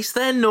similar pace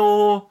then,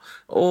 or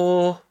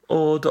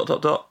dot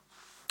dot dot?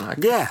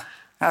 Okay. Yeah,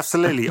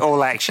 absolutely.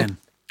 All action.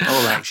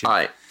 All action. All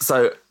right,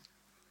 so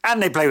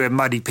And they play with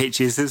muddy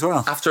pitches as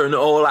well. after an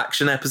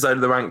all-action episode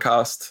of the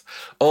Rantcast,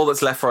 all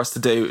that's left for us to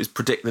do is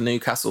predict the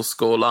Newcastle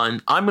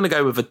scoreline. I'm going to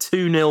go with a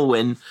 2-0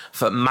 win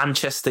for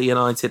Manchester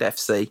United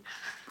FC.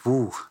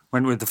 Ooh,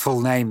 went with the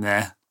full name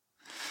there.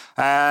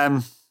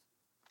 God,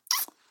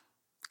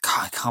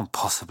 I can't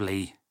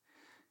possibly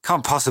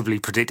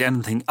predict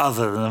anything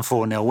other than a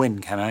 4-0 win,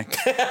 can I?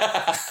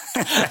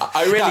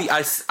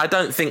 I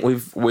don't think we're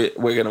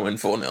going to win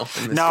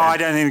 4-0. No, I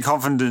don't think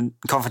the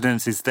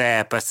confidence is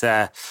there. But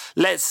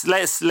let's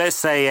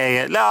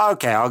say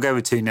okay, I'll go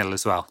with 2-0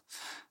 as well,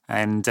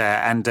 and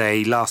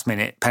a last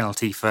minute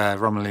penalty for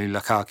Romelu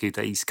Lukaku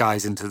that he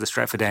skies into the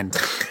Stretford end,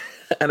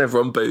 and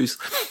everyone boos.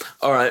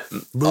 All right.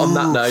 On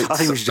that note, I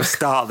think we should just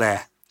start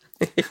there.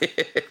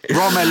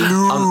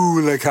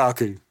 Romelu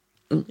Lukaku.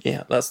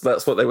 Yeah, that's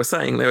what they were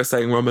saying. They were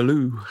saying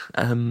Romelu.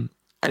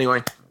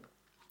 Anyway,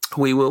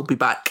 we will be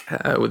back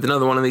with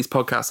another one of these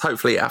podcasts,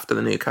 hopefully after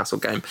the Newcastle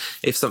game.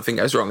 If something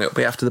goes wrong, it'll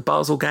be after the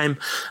Basel game.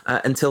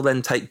 Until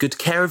then, take good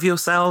care of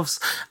yourselves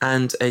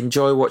and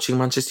enjoy watching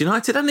Manchester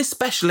United, and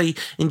especially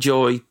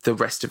enjoy the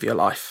rest of your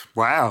life.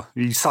 Wow,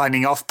 you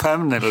signing off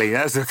permanently.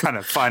 That's a kind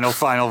of final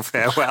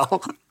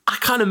farewell. I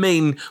kind of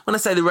mean, when I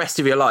say the rest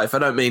of your life, I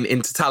don't mean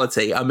in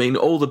totality. I mean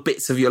all the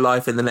bits of your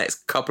life in the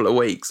next couple of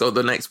weeks or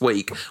the next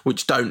week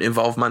which don't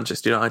involve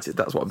Manchester United.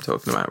 That's what I'm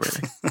talking about,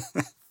 really.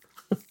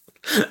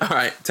 All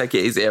right, take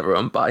it easy,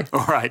 everyone. Bye.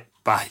 All right,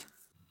 bye.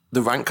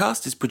 The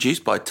Rantcast is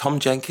produced by Tom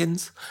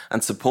Jenkins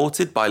and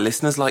supported by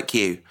listeners like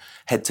you.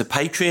 Head to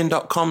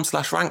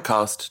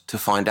patreon.com/Rantcast to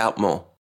find out more.